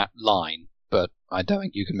sitting on that line, but I don't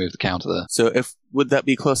think you can move the counter there. So would that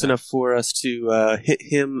be close enough for us to hit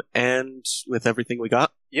him and with everything we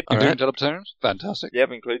got? Yep. All Including right. teleportariums? Fantastic. Yep,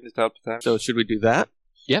 including the teleportation. So should we do that?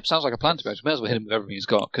 Yep, sounds like a plan to go. May as well hit him with everything he's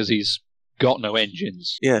got, because he's got no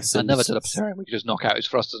engines. Yes. Another telepotarium, we could just knock out his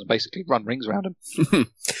thrusters and basically run rings around him.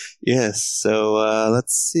 Yes. So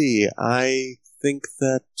let's see. I think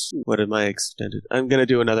that what am I extended? I'm gonna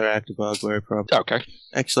do another active augury probably. Okay.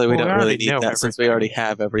 Actually, we Well, don't we really already need know that since we everything. already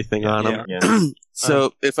have everything on him. Yeah.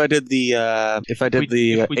 So if I did the if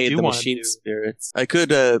we aid do the wanna machine do- spirits, I could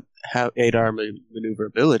have aid our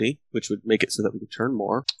maneuverability, which would make it so that we could turn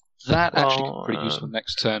more. That actually Well, could be pretty useful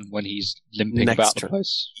next turn when he's limping Next about turn. the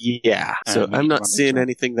place. Yeah. So And we I'm can not run seeing into it.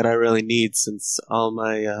 anything that I really need since all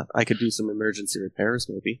my I could do some emergency repairs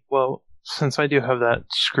maybe. Well, since I do have that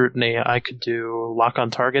scrutiny, I could do lock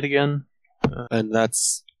on target again. And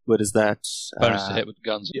that's what is that? Bonus to hit with the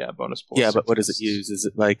guns. Yeah, bonus plus. Yeah, but what does it use? Is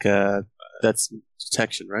it like that's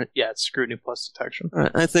detection, right? Yeah, it's scrutiny plus detection. All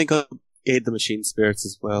right, I think I'll aid the machine spirits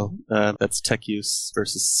as well. That's tech use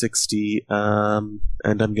versus 60, and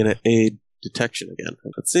I'm gonna aid detection again.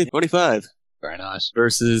 Let's see, 25 Very nice.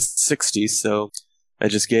 versus 60. So I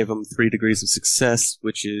just gave him 3 degrees of success,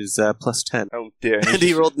 which is plus 10, Oh dear. and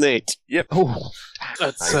he rolled an 8. Yep. Oh,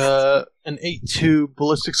 That's an 8-2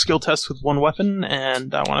 ballistic skill test with one weapon,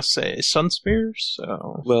 and I want to say sun spear.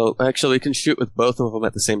 So Well, actually, we can shoot with both of them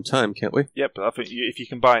at the same time, can't we? Yep, I think if you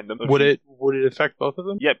combine them. would it affect both of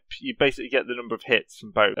them? Yep, you basically get the number of hits from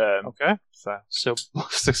both. Okay. So So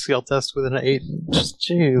ballistic skill test with an 8. Just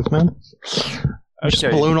jeez, man. I just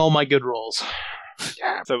Okay. balloon all my good rolls.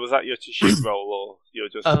 So was that your to shoot roll, or you're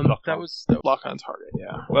just lock That on? was the lock on target.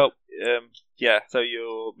 Yeah. Well, yeah. So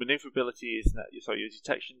your maneuverability is now. Sorry, your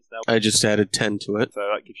detection is now. I just added 10 to it. So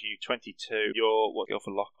that gives you 22. What's your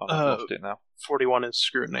for lock on? I've lost it now. 41 is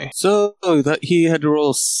scrutiny. So that he had to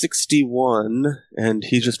roll 61, and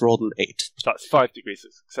he just rolled an 8. So that's 5 degrees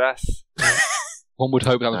of success, one would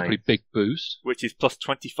hope that was a Nice. pretty big boost. which is plus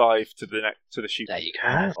 25 to the shoot. There you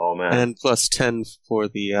go. Oh man. And plus 10 for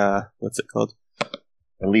the, what's it called?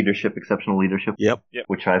 Leadership, exceptional leadership. Yep.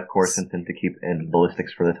 Which I of course intend to keep in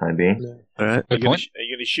ballistics for the time being. Alright. Are Good you point.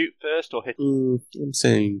 going to shoot first or hit? I'm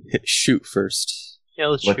saying hit shoot first. Yeah,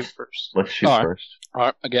 let's shoot first. Let's shoot Alright. first.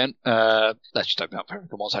 Alright, again, let's just open up Paragon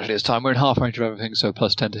once actually this time. We're in half range of everything, so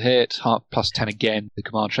plus 10 to hit, plus 10 again, the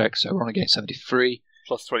command check, so we're on again 73.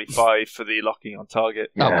 Plus 25 for the locking on target.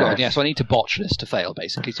 Oh god, yeah, so I need to botch this to fail,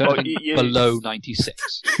 basically. So anything below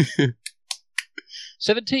 96.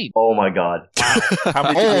 17. Oh my god. How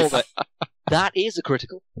many did you- That is a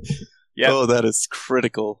critical. Yeah. Oh, that is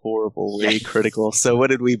critical, horribly critical. So what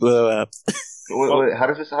did we blow up? Wait, how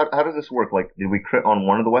does this work? Like, did we crit on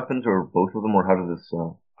one of the weapons or both of them, or how does this?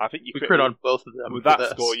 I think you We crit on both of them. with for that this.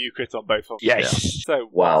 score. You crit on both of them. Yes. So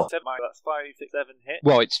Wow. 7, that's 5, 6, 7 hit.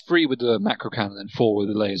 Well, it's 3 with the macro cannon and 4 with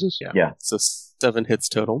the lasers. Yeah. So 7 hits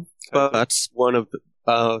total. But one of the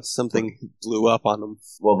something blew up on them.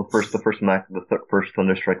 Well, the first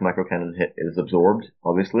Thunderstrike macro cannon hit is absorbed,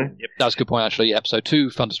 obviously. Yep. That's a good point, actually. Yep. So 2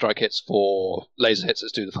 Thunderstrike hits for laser hits.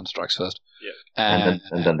 Let's do the Thunderstrikes first. Yep. And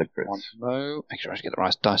then the crits. One more. Make sure I get the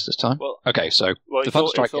right dice this time. Well, Okay, so well, the it's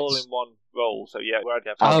all Thunderstrike in hits. one roll. So yeah, we're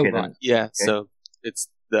have Oh, Okay, right. then. Yeah, so it's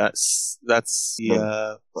that's the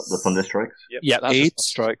The Thunderstrikes? Yep. Yeah, that's 8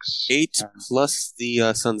 strikes. 8 plus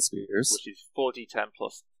the Sun Spears. which is 4d10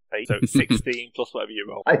 plus 8, so 16 plus whatever you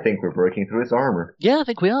roll. I think we're breaking through his armor. Yeah, I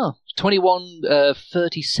think we are. 21,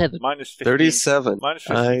 37. Minus 15. 37. Minus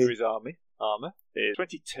 15 for his armor is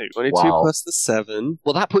 22. 22 Wow. plus the 7.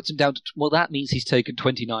 Well, that puts him down to... Well, that means he's taken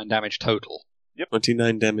 29 damage total.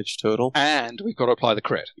 29 damage total. And we've got to apply the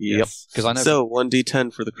crit. Yep. Because I know... So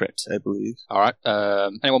 1d10 for the crit, I believe. Alright.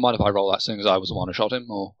 Anyone mind if I roll that, seeing as I was the one who shot him?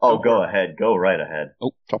 Or... Oh, go ahead. Go right ahead.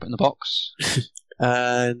 Oh, drop it in the box.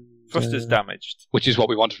 And Thruster's damaged. Which is what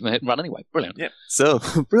we wanted from the hit and run anyway. Brilliant. Yep. so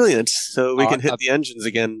brilliant. So we All can right, hit the engines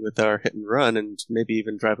again with our hit and run, and maybe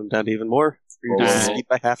even drive them down to even more. Roll. Reduce speed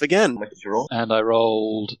by half again. How much did you roll? And I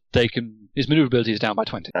rolled... His maneuverability is down by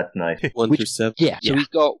 20. That's nice. 1 Which- through 7. Yeah, so we've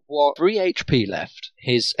got, 3 HP left.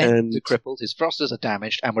 His engines And- are crippled, his thrusters are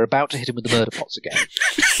damaged, and we're about to hit him with the murder pots again.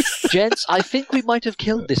 Gents, I think we might have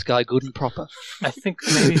killed this guy good and proper. I think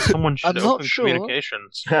maybe someone should I'm not open sure.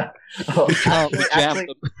 communications. Oh, Can't we jam actually,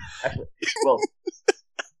 them? actually, well,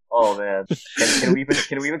 oh man, can we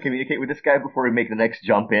even communicate with this guy before we make the next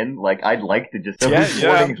jump in? Like, I'd like to just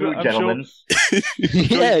I'm gentlemen.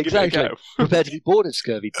 Yeah, exactly. Go. Prepare to be boarded,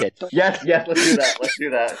 scurvy dead dog. Yes, let's do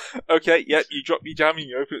that. Okay, yeah, you drop your jamming,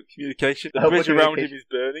 you open up communication. The Open bridge around him communication. is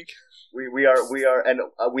burning. We are, and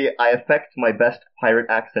I affect my best pirate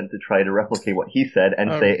accent to try to replicate what he said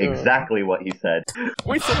and Oh, say God. exactly what he said.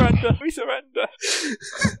 We surrender! We surrender!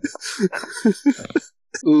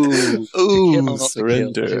 Ooh. To kill or Ooh, not to kill,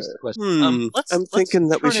 surrender. this is the question. I'm thinking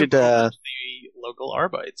that we turn should, him over to the local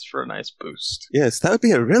Arbites for a nice boost. yes, that would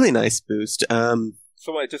be a really nice boost.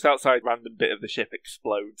 Somewhere just outside, random bit of the ship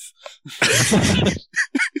explodes.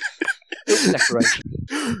 Decoration.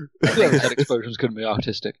 Whoever said explosions couldn't be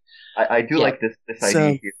artistic. I do Yeah. like this So-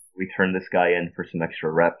 idea here. We turn this guy in for some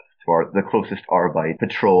extra rep to the closest Arbite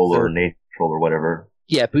patrol or navy patrol or whatever.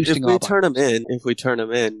 Yeah, if boosting we our turn them in,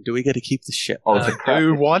 do we get to keep the ship? Oh, it's a crap. Do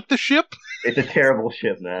you want the ship? It's a terrible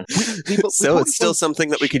ship, man. So it's still something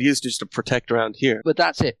that we could use just to protect around here. But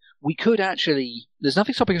that's it. We could actually... There's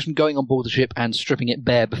nothing stopping us from going on board the ship and stripping it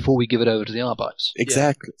bare before we give it over to the Arbites.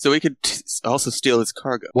 Exactly. So we could also steal his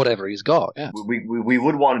cargo. Whatever he's got, yeah. We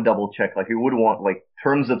would want to double check. Like, we would want, like,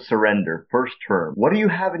 terms of surrender. First term. What do you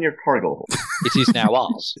have in your cargo hold? It is now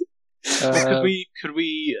ours. Could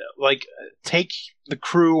we like take the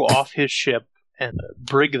crew off his ship and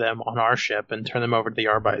brig them on our ship and turn them over to the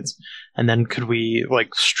Arbites? And then could we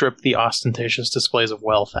like strip the ostentatious displays of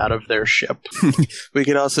wealth out of their ship? We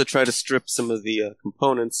could also try to strip some of the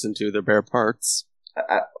components into their bare parts.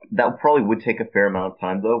 That probably would take a fair amount of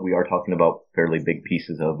time, though. We are talking about fairly big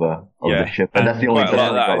pieces of the ship, and that's the only. Quite a lot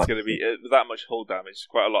of that drawback. is going to be that much hull damage.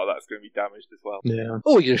 Quite a lot of that's going to be damaged as well. Yeah.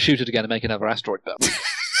 Or we could just shoot it again and make another asteroid belt.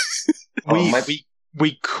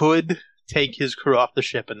 We could take his crew off the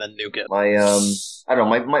ship and then nuke it. I don't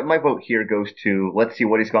know. My vote here goes to let's see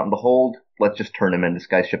what he's got in the hold. Let's just turn him in. This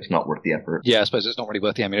guy's ship's not worth the effort. Yeah, I suppose it's not really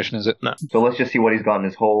worth the ammunition, is it? No. So let's just see what he's got in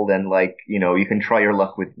his hold, and you can try your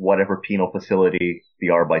luck with whatever penal facility the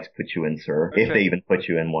Arbites put you in, sir. Okay. If they even put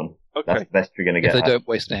you in one. Okay. That's the best you're gonna If get. they don't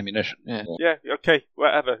waste the ammunition, yeah. Yeah, okay,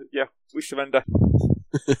 whatever. Yeah, we surrender.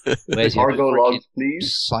 Where's your Cargo freaking logs,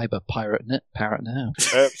 please. cyber parrot now?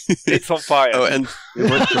 It's on fire. Oh, and we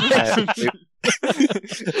weren't prepared.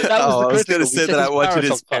 I was going to say that I wanted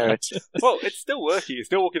his parrot. Well, it's still working. It's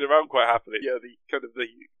still walking around quite happily. Yeah, the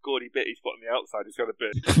gaudy bit he's put on the outside is going to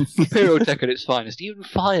burn. Pyrotech at its finest. Even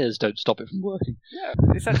fires don't stop it from working. Yeah,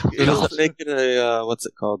 it's actually. So does it make it a, what's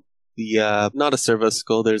it called? the not a servo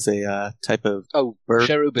skull. There's a type of bird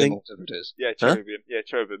cherubim, thing. whatever it is. Yeah, cherubim. Huh? Yeah,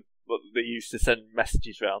 cherubim. What they use to send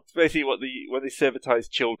messages around. It's basically when they servitize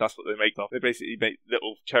children, that's what they make them. They basically make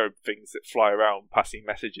little cherub things that fly around, passing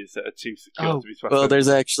messages that are too secure to be passed. Well, there's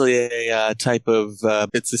actually a type of.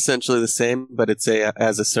 It's essentially the same, but it's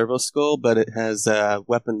as a servo skull, but it has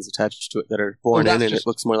weapons attached to it that are born in, and it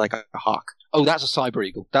looks more like a hawk. Oh, that's a cyber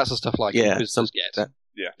eagle. That's the stuff like prisoners get.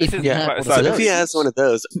 Yeah. If he has one of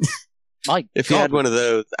those. If he had one of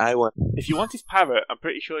those, I want. If you want his parrot, I'm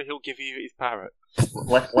pretty sure he'll give you his parrot.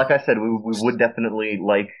 Like I said, we would definitely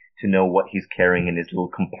like to know what he's carrying in his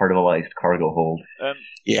little compartmentalized cargo hold.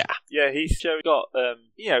 Yeah, he's got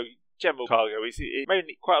general cargo. He's made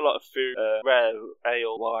quite a lot of food, rare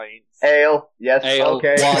ale, wine. Ale, yes,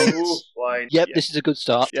 okay. Wine. Yep, this is a good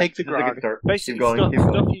start. Yeah, take the grog. Basically,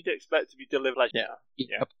 stuff you'd expect to be delivered. Like, yeah.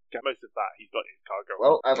 Most of that he's got in his cargo.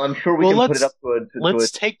 Well, I'm sure we can put it up to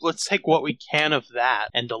let's take what we can of that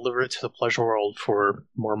and deliver it to the pleasure world for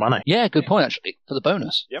more money. Yeah, good point actually for the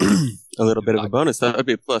bonus. Yep. A little bit of a bonus. That would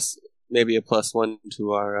be a plus. Maybe a +1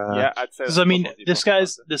 to our. Yeah, I'd say. Because I mean, this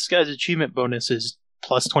guy's achievement bonus is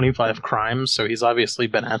plus 25 crimes, so he's obviously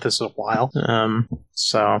been at this a while.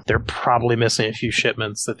 So they're probably missing a few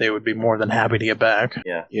shipments that they would be more than happy to get back.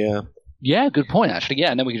 Yeah. Yeah, good point, actually.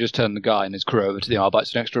 Yeah, and then we can just turn the guy and his crew over to the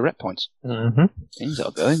Arbites for an extra rep points. Mm-hmm. Things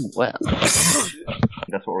are going well.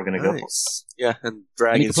 That's what we're going to go for. Yeah, and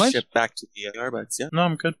drag his ship back to the Arbites, yeah? No,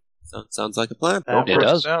 I'm good. Sounds like a plan. It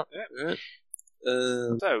does. Yeah. Right.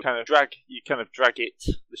 So you kind of drag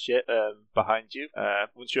the ship behind you.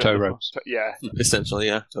 Once you're tow ropes. Essentially,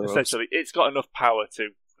 yeah. Essentially, it's got enough power to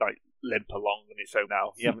limp along on its own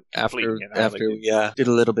now. You haven't after we did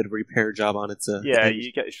a little bit of repair job on it.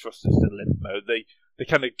 You get its thrusters to limp mode. They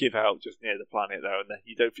kind of give out just near the planet though, and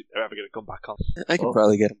you don't think they're ever going to come back on. I could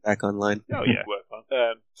probably get them back online. Oh yeah, work on.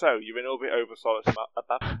 So you're in orbit over Solus.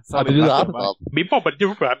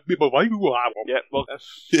 Yeah, well.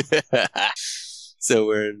 So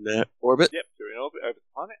we're in orbit? Yep, you're in orbit over the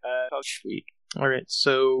planet. Sweet. Alright,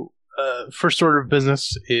 so first order of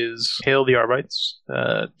business is hail the Arbites,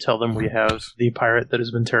 tell them we have the pirate that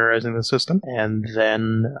has been terrorizing the system, and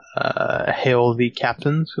then hail the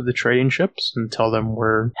captains of the trading ships and tell them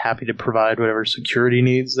we're happy to provide whatever security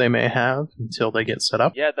needs they may have until they get set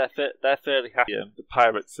up. Yeah, they're fairly happy. The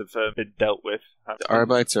pirates have been dealt with. The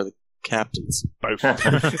Arbites are the captains. Both.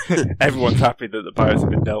 Everyone's happy that the pirates have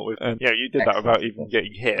been dealt with. And you did that without even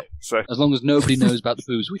getting hit. So as long as nobody knows about the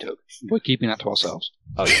booze we took, we're keeping that to ourselves.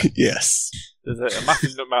 Oh yeah. Yes. There's a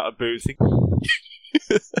massive amount of booze. You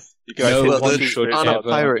guys on a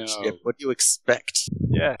pirate ship. What do you expect?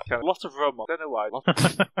 Yeah, a lot of rum. I don't know why.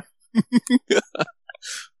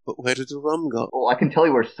 But where did the rum go? Well, I can tell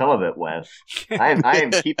you where some of it went. I am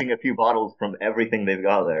keeping a few bottles from everything they've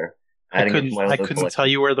got there. I couldn't tell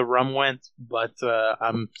you where the rum went, but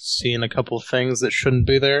I'm seeing a couple of things that shouldn't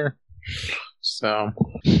be there. So,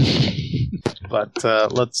 but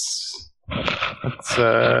let's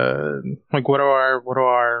what are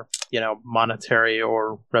our monetary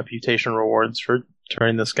or reputation rewards for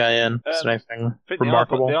turning this guy in? Is there anything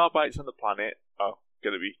remarkable? The Arbites on the planet are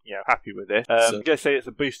going to be happy with this. I'm going to say it's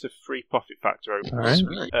a boost of free profit factor over. All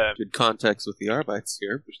right. Good contacts with the Arbites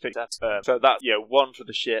here. Which takes that. So that's 1 for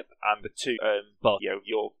the ship and the 2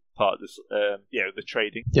 your part of this, the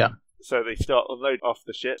trading. Yeah. So they start unloading off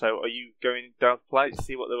the ship. So are you going down the planet to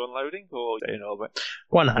see what they're unloading, or in orbit?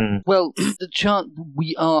 Why not? Well, the chance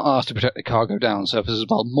we are asked to protect the cargo down surface as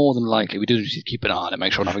well. More than likely, we do need to keep an eye on it,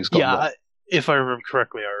 make sure nothing's gone wrong. If I remember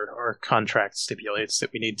correctly, our contract stipulates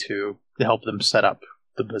that we need to help them set up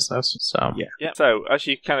the business. So yeah. So as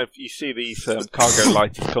you see these cargo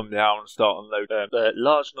lighters come down and start unloading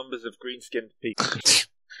large numbers of green-skinned people.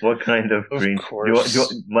 What kind of green?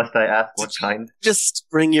 Must I ask what kind? Just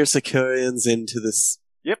bring your Securians into this.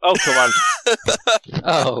 Yep. Oh, come on.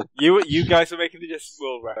 Oh, you guys are making the just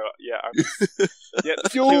roll right. Yeah.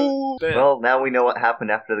 Well, now we know what happened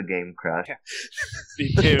after the game crashed. Yeah. The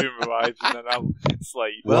Imperium arrives, and then I'll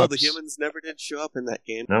slay. Well, the humans never did show up in that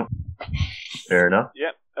game. No. Fair enough.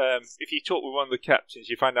 Yep. If you talk with one of the captains,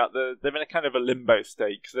 you find out they're in a kind of a limbo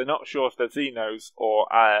state because they're not sure if they're Xenos or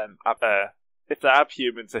if they're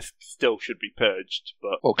abhumans, they still should be purged.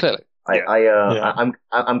 But clearly.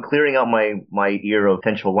 I'm clearing out my ear of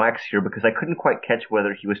potential wax here because I couldn't quite catch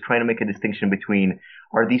whether he was trying to make a distinction between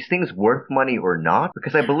are these things worth money or not?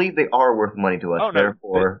 Because I believe they are worth money to us. Oh, no,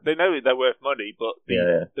 therefore, they know they're worth money, but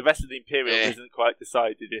the rest of the Imperium isn't quite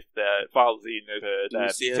decided if they're Falzine or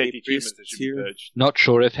taking humans that should be purged. Not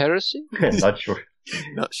sure if heresy. Not sure.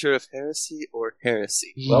 Not sure if heresy or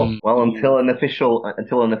heresy. Well, until an official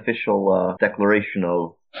declaration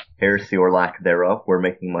of heresy or lack thereof, we're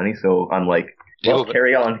making money. So I'm like, well,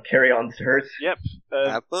 carry on, sirs. Yep.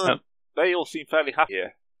 Have fun. They all seem fairly happy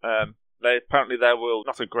here. Apparently their world,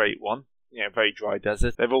 not a great one, very dry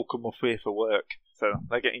desert. They've all come up here for work. So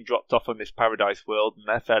they're getting dropped off on this paradise world, and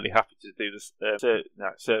they're fairly happy to do this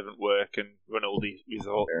servant work and run all these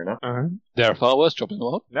resorts. Fair enough. There are far worse jobs in the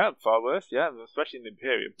world. No, far worse, yeah, especially in the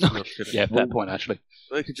Imperium. Yeah, fair point, actually.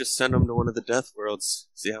 They could just send them to one of the death worlds,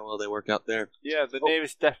 see how well they work out there. Yeah, the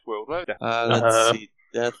nearest death world. Right? Let's see.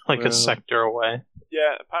 Death like world. a sector away.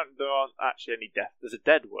 Yeah, apparently there aren't actually any death. There's a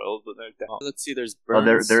dead world, but no death. Let's see, there's Oh,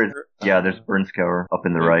 Burns. there's Burnskower up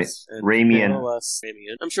in the right. Ramian.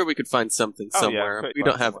 I'm sure we could find something Oh, somewhere. yeah, We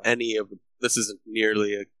don't have any of. This isn't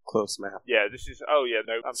nearly a close map. Yeah, this is. Oh, yeah,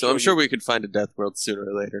 no. I'm sure we could find a death world sooner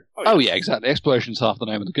or later. Oh yeah, exactly. Exploration's half the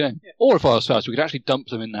name of the game. Yeah. Or if I was fast, we could actually dump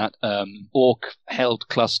them in that orc-held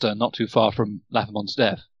cluster not too far from Lathamon's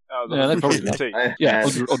death. Oh, yeah, they'd probably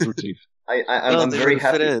under Teeth. I'm very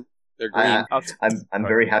happy. They're green. I'm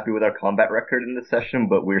very happy with our combat record in this session,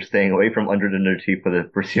 but we're staying away from Under the Teeth for the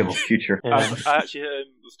foreseeable future. I actually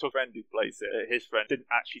was talking to a friend who plays it. His friend didn't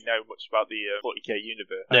actually know much about the 40k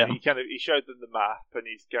universe. Yeah. He showed them the map, and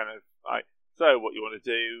he's kind of like, so what you want to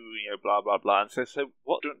do, blah blah blah. And so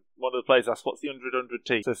what? One of the players asks, "What's the 100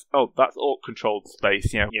 T?" Says, "Oh, that's orc controlled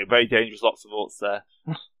space. very dangerous, lots of orcs there."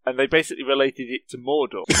 And they basically related it to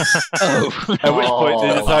Mordor. At which point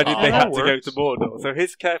they decided they had to go to Mordor. So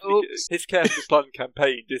his carefully planned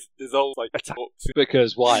campaign dissolves like attack orcs.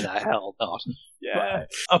 Because why the hell not? Yeah.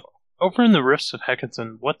 Over in the Rifts of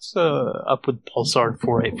Hecatan, what's up with Pulsar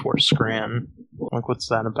 484 Scran? Like, what's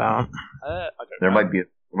that about? I don't There know.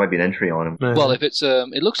 might be an entry on him. Well, if it's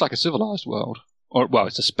it looks like a civilized world. Or, well,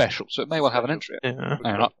 it's a special, so it may well have an entry. Yeah.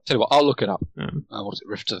 Hang on, I'll tell you what, I'll look it up. Yeah. What is it,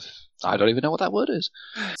 Rift of... I don't even know what that word is.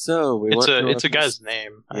 So, It's a guy's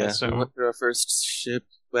name. Yeah, we went through our first ship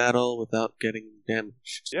battle without getting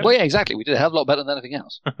damaged. Yeah. Well, yeah, exactly. We did a hell of a lot better than anything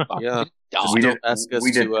else. Yeah. Oh, we don't ask us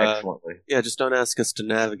did to, excellently. Yeah, just don't ask us to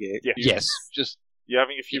navigate. Yeah. yes, just... You're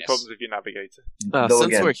having a few Yes. problems with your navigator. Though Since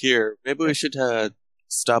again- we're here, maybe we should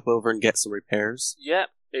stop over and get some repairs. Yeah.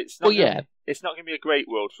 It's not Well, yeah. It's not going to be a great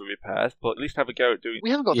world for repairs, but at least have a go at doing. We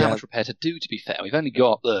haven't got that much repair to do, to be fair. We've only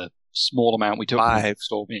got the small amount we took from 5. the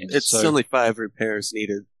store means. It's only 5 repairs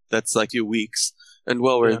needed. That's like 2 weeks. And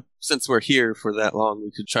since we're here for that long,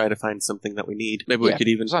 we could try to find something that we need. Maybe we could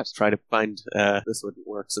even try to find, this wouldn't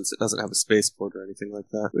work since it doesn't have a spaceport or anything like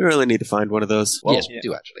that. We really need to find one of those. Well, yes, we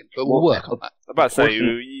do actually. But we'll work on that. I'm about to say,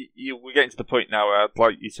 we're getting to the point now where I'd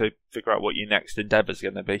like you to figure out what your next endeavour's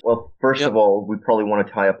going to be. Well, first of all, we probably want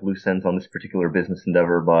to tie up loose ends on this particular business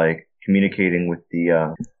endeavor by communicating with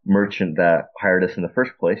the merchant that hired us in the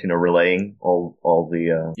first place, relaying all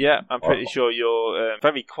the... Yeah, I'm pretty sure you're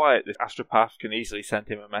very quiet. This astropath can easily send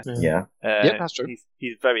him a message. Yeah. Yep, that's true.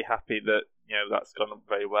 He's very happy that, that's gone up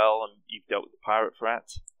very well and you've dealt with the pirate threat.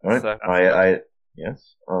 All right. So,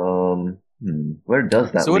 Yes. Where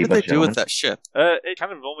does that So what leave did they us, do with gentlemen? that ship? it's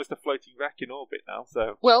kind of almost a floating wreck in orbit now,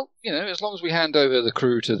 so... Well, as long as we hand over the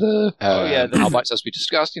crew to the Albites as we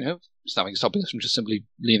discussed, it's nothing stopping us from just simply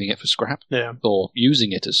leaving it for scrap. Yeah. Or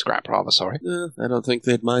using it as scrap, rather, sorry. I don't think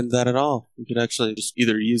they'd mind that at all. We could actually just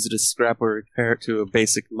either use it as scrap or repair it to a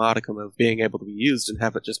basic modicum of being able to be used and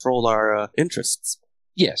have it just roll our interests.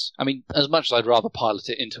 Yes. I mean, as much as I'd rather pilot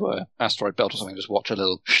it into a asteroid belt or something, just watch a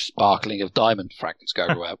little sparkling of diamond fragments go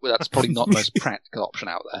everywhere, well, that's probably not the most practical option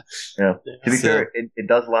out there. Yeah. To be fair, it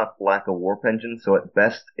does lack a warp engine, so at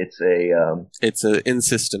best it's It's an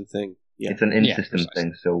in-system thing. Yeah. It's an in-system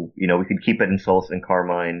thing, so, we could keep it in Solus and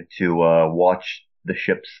Carmine to watch the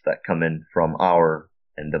ships that come in from our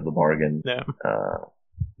end of the bargain. Yeah.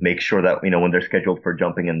 Make sure that, when they're scheduled for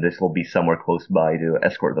jumping in, this will be somewhere close by to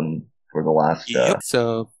escort them for the last...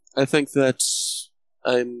 So, I think that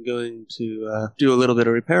I'm going to do a little bit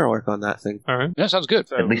of repair work on that thing. All right. Yeah, sounds good.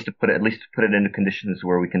 So, At least to put it into conditions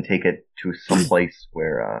where we can take it to some place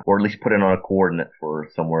where, or at least put it on a coordinate for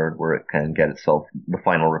somewhere where it can get itself the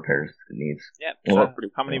final repairs it needs. yeah. Well, So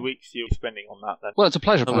how many weeks are you spending on that then? Well, it's a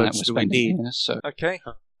pleasure How planet much we're do we spending need? here, so Okay.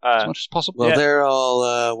 as much as possible. Well, Yeah. they're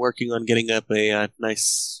all working on getting up a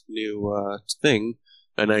nice new thing,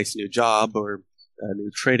 a nice new job, or a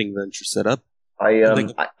new trading venture set up.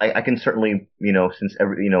 I can certainly, since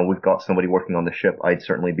we've got somebody working on the ship, I'd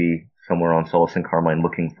certainly be somewhere on Solus and Carmine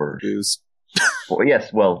looking for Booze.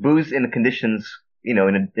 booze in conditions, in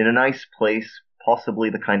a nice place,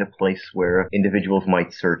 possibly the kind of place where individuals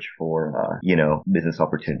might search for, business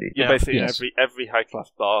opportunity. You're Yeah. basically Yes. in every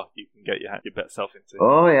high-class bar you can get your better self into.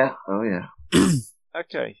 Oh yeah.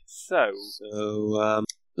 Okay, so... So,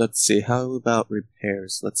 let's see. How about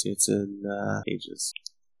repairs? Let's see. It's in pages.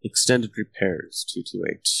 Extended repairs,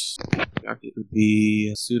 228. It would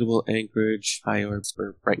be suitable anchorage, high orbs,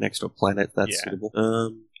 or right next to a planet. That's suitable.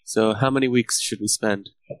 So how many weeks should we spend?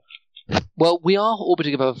 Well, we are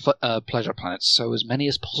orbiting above pleasure planets, so as many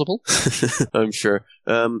as possible. I'm sure.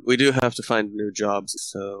 We do have to find new jobs,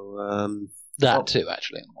 so... That too,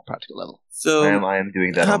 actually, on a more practical level. So, I am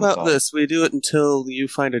doing that. How on the about call. this? We do it until you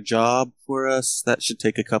find a job for us. That should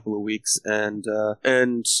take a couple of weeks, and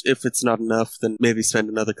if it's not enough, then maybe spend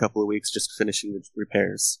another couple of weeks just finishing the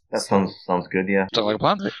repairs. That sounds good. Yeah. Sounds like a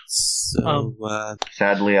plan. So,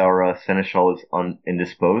 Sadly, our seneschal is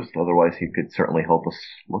indisposed. Otherwise, he could certainly help us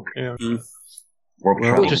look. Yeah. Warp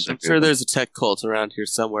well, travel. I'm sure there's a tech cult around here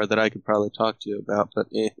somewhere that I could probably talk to you about, but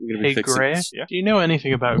I'm going to be Hey, fixing Gray, this. Yeah? do you know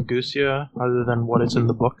anything about Gusia other than what is in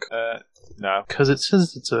the book? No. Because it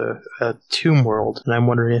says it's a tomb world, and I'm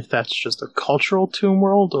wondering if that's just a cultural tomb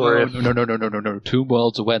world, or No. Two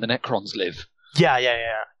worlds are where the Necrons live. Yeah.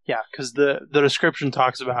 Because the description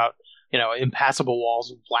talks about impassable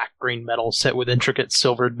walls of black-green metal set with intricate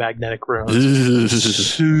silvered magnetic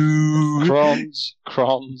runes.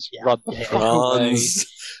 Crons, Yeah. run the fuck away. Crons.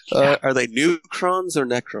 Are they new Crons or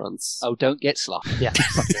Necrons? Oh, don't get slough. Yeah.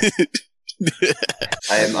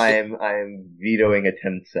 I am vetoing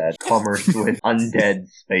attempts at commerce with undead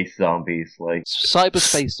space zombies. Like,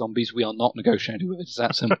 Cyberspace zombies we are not negotiating with. It's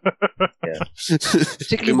that simple. yeah.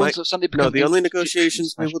 Particularly ones that suddenly become... No, the only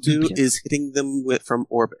negotiations we will do is hitting them from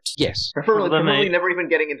orbit. Yes. Preferably never even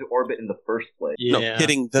getting into orbit in the first place. Yeah. No,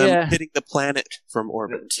 hitting the planet from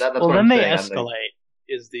orbit. That's Well, what then I'm they saying. escalate.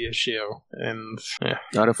 Is the issue, and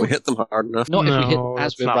Not if we hit them hard enough. Not if we hit No,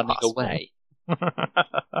 as it's we're not running possible. away.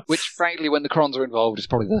 Which, frankly, when the Crons are involved, is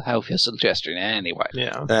probably the healthier suggestion anyway.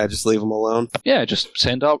 yeah. Just leave them alone. Yeah, just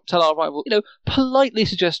tell our rival, politely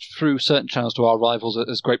suggest through certain channels to our rivals that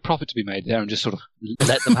there's great profit to be made there, and just sort of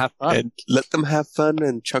let them have fun. And let them have fun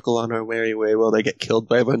and chuckle on our merry way while they get killed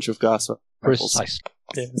by a bunch of gossip. Precise.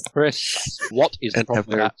 Yeah. Precise. What is the And have problem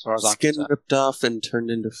with their that, as far as I'm skin concerned? ripped off and turned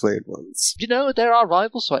into flayed ones. They're our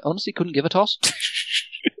rivals, so I honestly couldn't give a toss.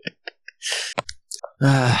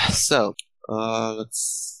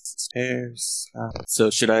 Let's repairs. So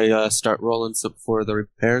should I start rolling some for the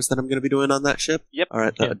repairs that I'm going to be doing on that ship? Yep. All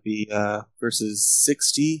right, that would be versus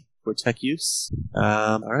 60 for tech use.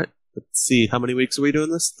 All right, let's see. How many weeks are we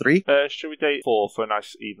doing this? 3? Should we date 4 for a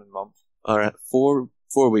nice even month? All right, 4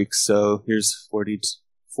 weeks. So here's 4 D1.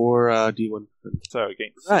 So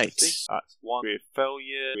against Right. 60, that's 1 degree of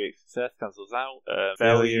failure, 3 degrees of success cancels out,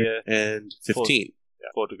 Failure and 15.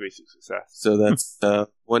 4 degrees of success. So that's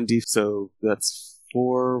 1D. So that's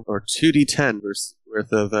 4 or 2D10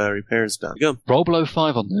 worth of repairs done. Go. Roll below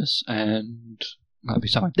 5 on this, and that'll be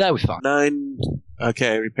something. There we fine. 9.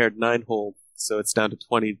 Okay, I repaired 9 hull, so it's down to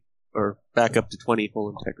 20, or back up to 20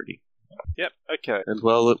 hull integrity. Yep, okay. And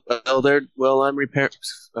I'm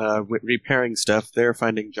repairing stuff. They're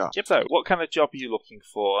finding jobs. Yep, so what kind of job are you looking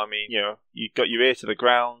for? I mean, you've got your ear to the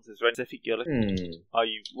ground. Is there any specific you're looking Are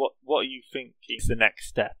you what are you thinking is the next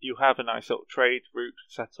step? You have a nice little trade route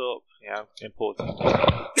set up, importing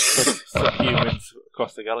subhumans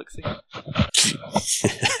across the galaxy.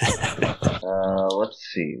 Let's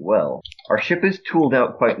see. Well, our ship is tooled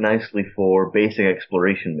out quite nicely for basic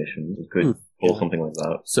exploration missions. We could pull something like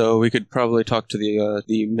that. So we could probably talk to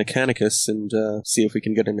the Mechanicus and see if we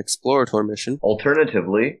can get an Explorator mission.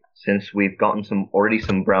 Alternatively, since we've gotten already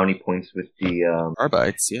some brownie points with the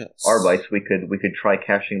Arbites, yes. Arbites, we could try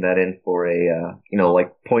cashing that in for a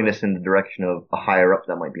point us in the direction of a higher up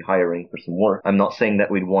that might be hiring for some work. I'm not saying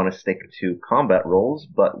that we'd want to stick to combat roles,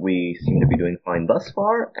 but we seem to be doing fine thus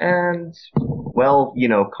far, and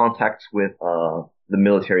contacts with the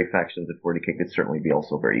military factions of 40K could certainly be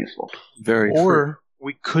also very useful. Very true. Or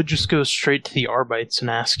we could just go straight to the Arbites and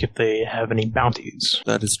ask if they have any bounties.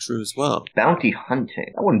 That is true as well. Bounty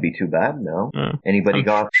hunting. That wouldn't be too bad, no. Anybody I'm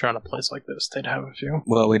got... sure on a place like this they'd have a few.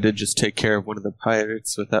 Well, we did just take care of one of the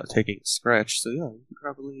pirates without taking a scratch, so yeah, we could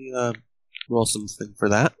probably roll something for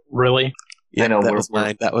that. Really? Yeah, I know, that was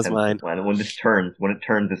mine. That was mine. When it turns,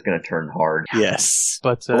 it's going to turn hard. Yes.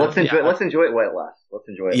 But let's enjoy it while it lasts. Let's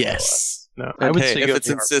enjoy it. Yes. No, And I would hey, say if go it's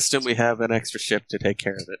to in the system, we have an extra ship to take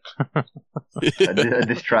care of it. A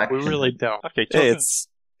distraction. We really don't. Okay, Hey,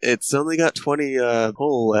 it's only got 20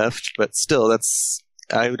 hull left, but still,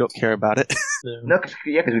 I don't care about it. No, because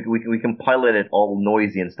we can pilot it all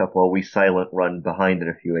noisy and stuff while we silent run behind it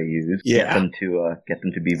a few AUs. Yeah. Get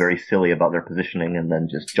them to be very silly about their positioning and then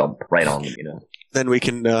just jump right on them. Then we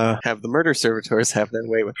can have the murder servitors have their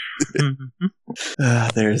way with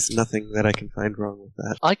it. There's nothing that I can find wrong with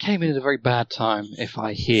that. I came in at a very bad time if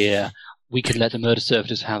I hear we could let the murder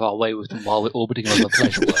servitors have our way with them while we're orbiting over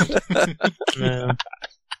Pleasure World. No.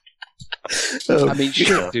 I mean,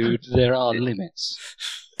 shit, dude, there are limits.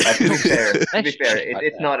 To be fair,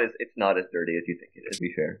 it's not as dirty as you think it is. To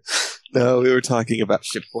be fair. No, we were talking about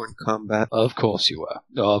shipborne combat. Of course you were.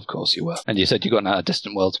 Oh, of course you were. And you said you got out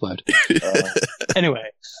Distant Worlds mode.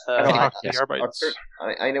 Anyway, talk to the Arbites.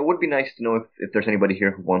 I know it would be nice to know if there's anybody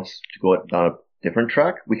here who wants to go down a different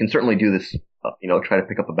track. We can certainly do this. Try to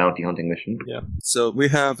pick up a bounty hunting mission. Yeah. So we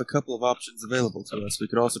have a couple of options available to us. We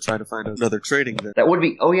could also try to find another trading bit. That would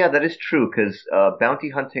be. Oh yeah, that is true. Because bounty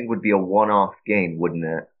hunting would be a one-off game, wouldn't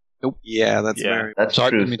it? Nope. Yeah, that's That's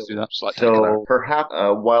Sorry, true. I didn't mean to do that. So perhaps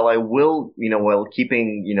while I will, while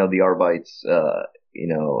keeping the Arbites,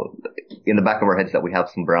 in the back of our heads that we have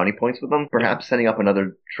some brownie points with them, perhaps setting up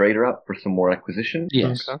another trader up for some more acquisition.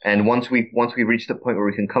 Yes. Okay. And once we reach the point where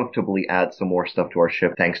we can comfortably add some more stuff to our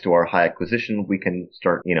ship, thanks to our high acquisition, we can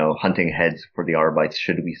start, hunting heads for the Arbites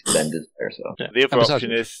should we then desire so. Yeah. The other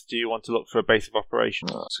option is, do you want to look for a base of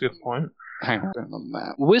operations? That's a good point. Hang on the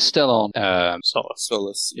map. We're still on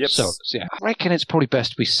Solus. Yep. Solus, yeah. I reckon it's probably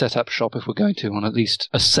best we set up shop if we're going to on at least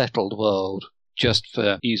a settled world. Just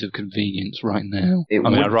for ease of convenience right now.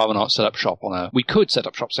 I'd rather not set up shop on a... We could set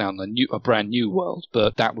up shop, say, on a brand new world,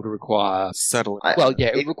 but that would require... Settle. Well, yeah,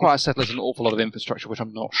 it would require settlers and an awful lot of infrastructure, which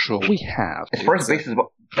I'm not sure we have. As far as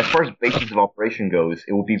bases of operation goes,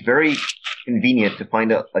 it would be very convenient to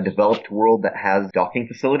find a developed world that has docking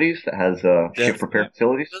facilities, that has ship repair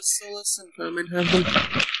facilities. Does Solus and Carmen have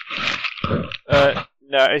them?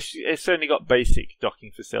 No, it's only got basic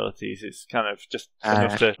docking facilities. It's kind of just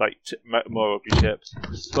enough to moor up your ship.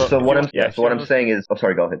 But so what I'm saying is, oh,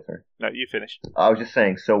 sorry, go ahead, sir. No, you finished. I was just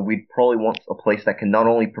saying, so we'd probably want a place that can not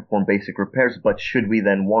only perform basic repairs, but should we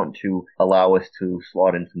then want to allow us to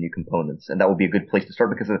slot in some new components, and that would be a good place to start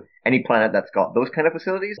because any planet that's got those kind of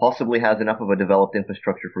facilities possibly has enough of a developed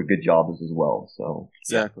infrastructure for good jobs as well. So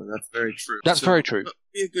exactly, that's very true. That's very true.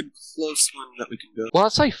 Be a good close one that we can go. Well,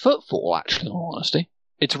 I'd say Footfall, actually, in all honesty.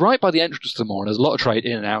 It's right by the entrance to the moor, and there's a lot of trade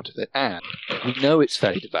in and out of it, and we know it's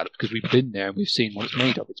fairly developed because we've been there and we've seen what it's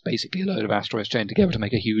made of. It's basically a load of asteroids chained together to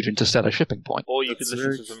make a huge interstellar shipping point. Or you could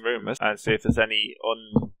listen to some rumours and see if there's any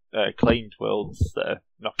unclaimed worlds that are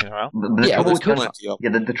knocking around.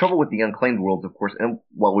 The trouble with the unclaimed worlds, of course, and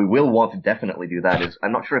while we will want to definitely do that, is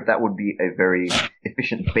I'm not sure if that would be a very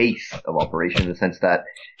efficient base of operation in the sense that,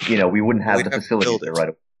 we wouldn't have the facilities there right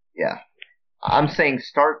away. Yeah. I'm saying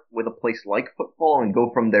start with a place like Footfall and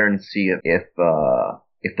go from there and see if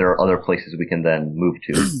there are other places we can then move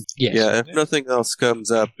to. Yes. Yeah, if nothing else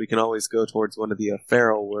comes up, we can always go towards one of the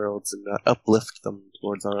feral worlds and uplift them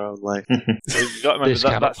towards our own life. This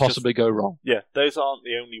cannot possibly go wrong. Yeah, those aren't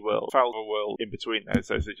the only world. Feral world in between those.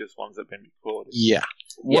 Those are just ones that have been recorded. Yeah.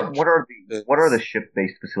 What are the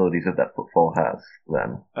ship-based facilities that Footfall has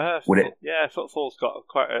then? Yeah, Footfall's got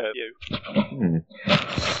quite a few.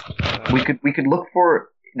 We could look for.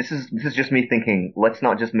 This is just me thinking. Let's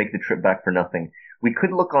not just make the trip back for nothing. We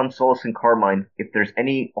could look on Solus and Carmine if there's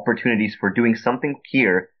any opportunities for doing something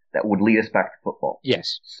here that would lead us back to Footfall.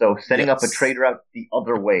 Yes. So setting up a trade route the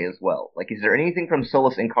other way as well. Like, is there anything from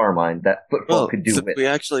Solus and Carmine that Footfall could do with? We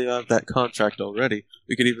actually have that contract already.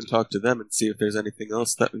 We could even talk to them and see if there's anything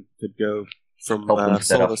else that we could go from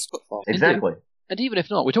Solus Footfall. Exactly. And even if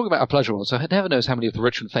not, we're talking about a pleasure world, so never knows how many of the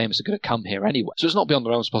rich and famous are going to come here anyway. So it's not beyond the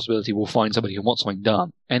realms of possibility we'll find somebody who wants something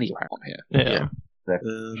done anywhere on here. Yeah.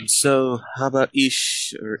 So, how about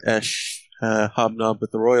Ish or Esh hobnob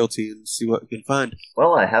with the royalty and see what we can find?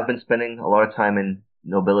 Well, I have been spending a lot of time in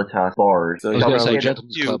Nobilitas bars. So I was going to say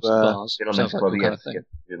gentlemen's clubs and bars. Gentlemen's club, yes.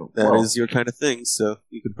 That is your kind of thing, so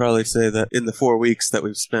you could probably say that in the 4 weeks that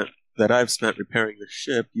I've spent repairing the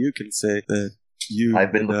ship, you can say that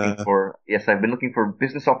I've been looking for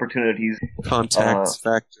business opportunities, contacts,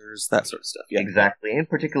 factors, that sort of stuff. Yeah. Exactly, in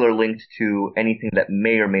particular linked to anything that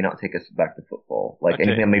may or may not take us back to Footfall, like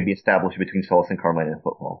anything that may be established between Solus and Carmine and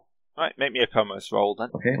Footfall. Right, make me a commerce roll then.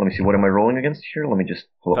 Okay, let me see. What am I rolling against here? Let me just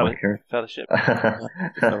pull up my character. Fellowship.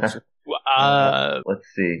 Let's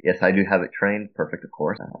see. Yes, I do have it trained. Perfect, of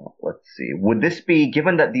course. Let's see. Would this be,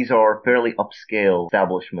 given that these are fairly upscale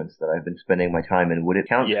establishments that I've been spending my time in, would it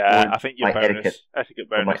count? Yeah, I think your etiquette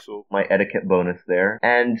bonus. My etiquette bonus there.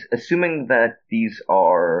 And assuming that these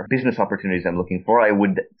are business opportunities I'm looking for, I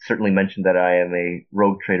would certainly mention that I am a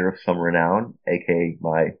rogue trader of some renown, aka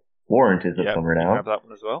my warrant is of some renown. Have that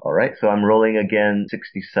one as well. All right, so I'm rolling again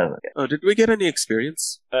 67. Oh, did we get any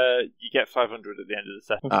experience? You get 500 at the end of the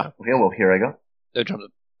session. Okay, well, here I go. No,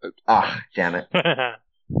 Jonathan. Damn it.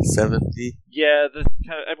 70. Yeah,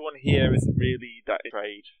 everyone here isn't really that in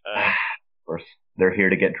trade. Of course, they're here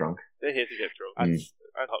to get drunk. They're here to get drunk.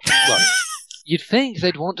 You'd think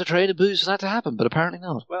they'd want to trade a boost for that to happen, but apparently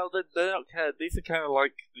not. Well, they don't care. These are kind of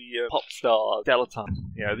like the pop star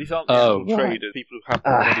dilettantes. These aren't the actual traders. People who have the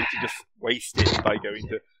money to just waste it by going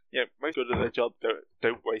to. Most good at their job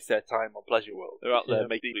don't waste their time on Pleasure World. They're out there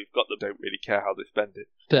making people who've got them don't really care how they spend it.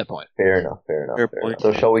 Fair point. Fair enough. Fair point.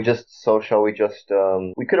 So shall we just?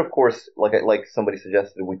 We could, of course, like somebody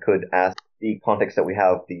suggested, we could ask the contacts that we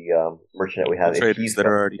have, the merchant that we have, the traders that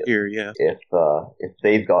are already here. Yeah. If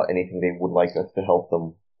they've got anything they would like us to help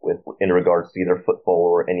them with in regards to either Footfall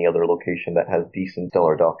or any other location that has decent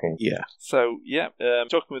stellar docking. Yeah. So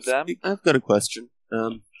talking with them. I've got a question.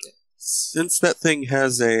 Since that thing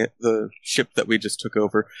has the ship that we just took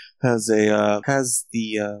over has what's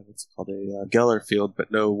it called, a Geller field, but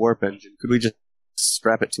no warp engine, could we just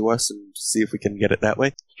strap it to us and see if we can get it that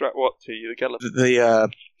way? Strap what to you, the Geller? The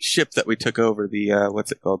ship that we took over, the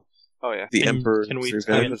what's it called? Oh yeah, the Emperor's Can we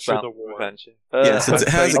Revenge. transfer the war? Since it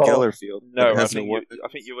has a Geller field. No, I think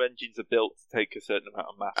your engines are built to take a certain amount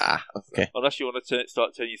of mass. Okay. Unless you want to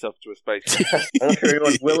start turning yourself into a space. I'm not sure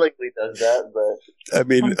anyone willingly does that, but I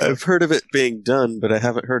mean, I've heard of it being done, but I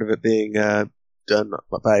haven't heard of it being done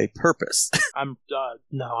by purpose. I'm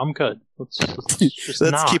good.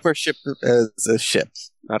 Let's keep our ship as a ship,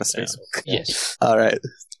 not a space. Yeah. Yes. All right.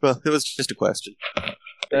 Well, it was just a question.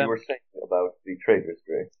 you were saying about the traders,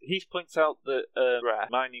 Greg. He points out that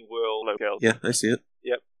mining world local. Yeah, I see it.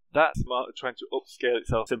 Yep. That's trying to upscale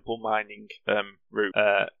itself simple mining route.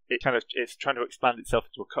 It's trying to expand itself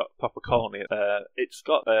into a proper colony. It's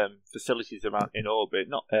got facilities around in orbit,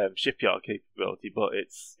 not shipyard capability, but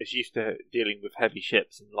it's used to dealing with heavy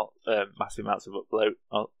ships and massive amounts of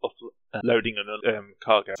loading and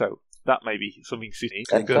cargo. So that may be something suiting.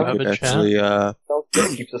 That Could actually,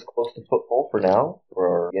 keeps us close to Footfall for now, for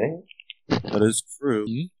our beginning. That is true.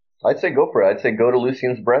 Mm-hmm. I'd say go for it. I'd say go to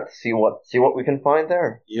Lucian's Breath, see what we can find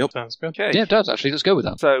there. Yep. Sounds good. Okay. Yeah, it does, actually. Let's go with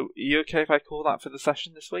that. So, are you okay if I call that for the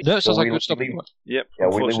session this week? No, it sounds like a we good stopping point. Yep. Yeah,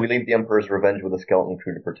 we leave the Emperor's Revenge with a skeleton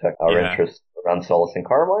crew to protect our interests around Solace and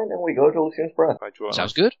Carmine, and we go to Lucian's Breath.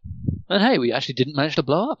 Sounds good. And hey, we actually didn't manage to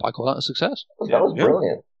blow up. I call that a success. That was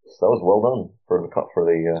brilliant. That was well done for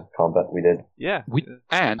the combat we did. Yeah.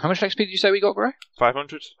 And how much XP did you say we got, Gray?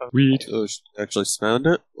 500. So actually spend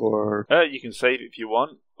it, or you can save it if you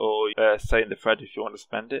want, or say in the thread if you want to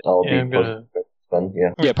spend it. I'm gonna spend.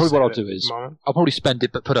 Yeah, probably what I'll do is I'll probably spend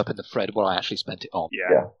it, but put up in the thread what I actually spent it on.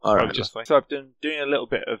 Yeah. All right. So I've been doing a little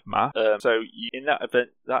bit of math. So in that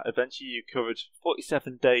adventure, you covered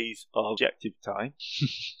 47 days of objective time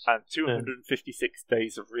and 256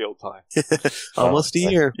 days of real time. Almost a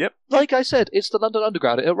year. Yep. Like I said, it's the London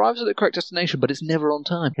Underground. It arrives at the correct destination, but it's never on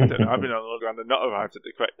time. I don't know. I've been on the Underground and not arrived at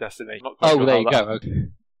the correct destination. There you go. Okay.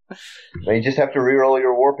 Now you just have to re-roll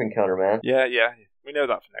your warp encounter, man. Yeah. We know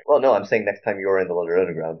that for next. Well, no, I'm saying next time you're in the London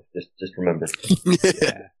Underground, just remember.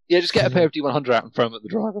 Yeah, just get a pair of D100 out and throw them at the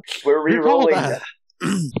driver. We're re-rolling that.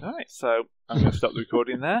 Alright, so I'm going to stop the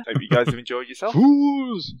recording there. Hope you guys have enjoyed yourself.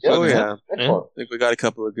 Yeah. Excellent. I think we got a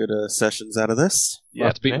couple of good sessions out of this.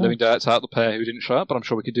 Yeah, to beat the living daylights out of the pair who didn't show up, but I'm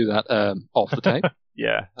sure we could do that off the tape.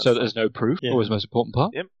 Yeah. So that there's no proof. Yeah. Always the most important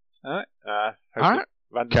part. Yep. Alright. Alright.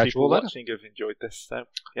 Random Catch you people all later. watching have enjoyed this. So,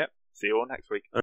 yep. See you all next week.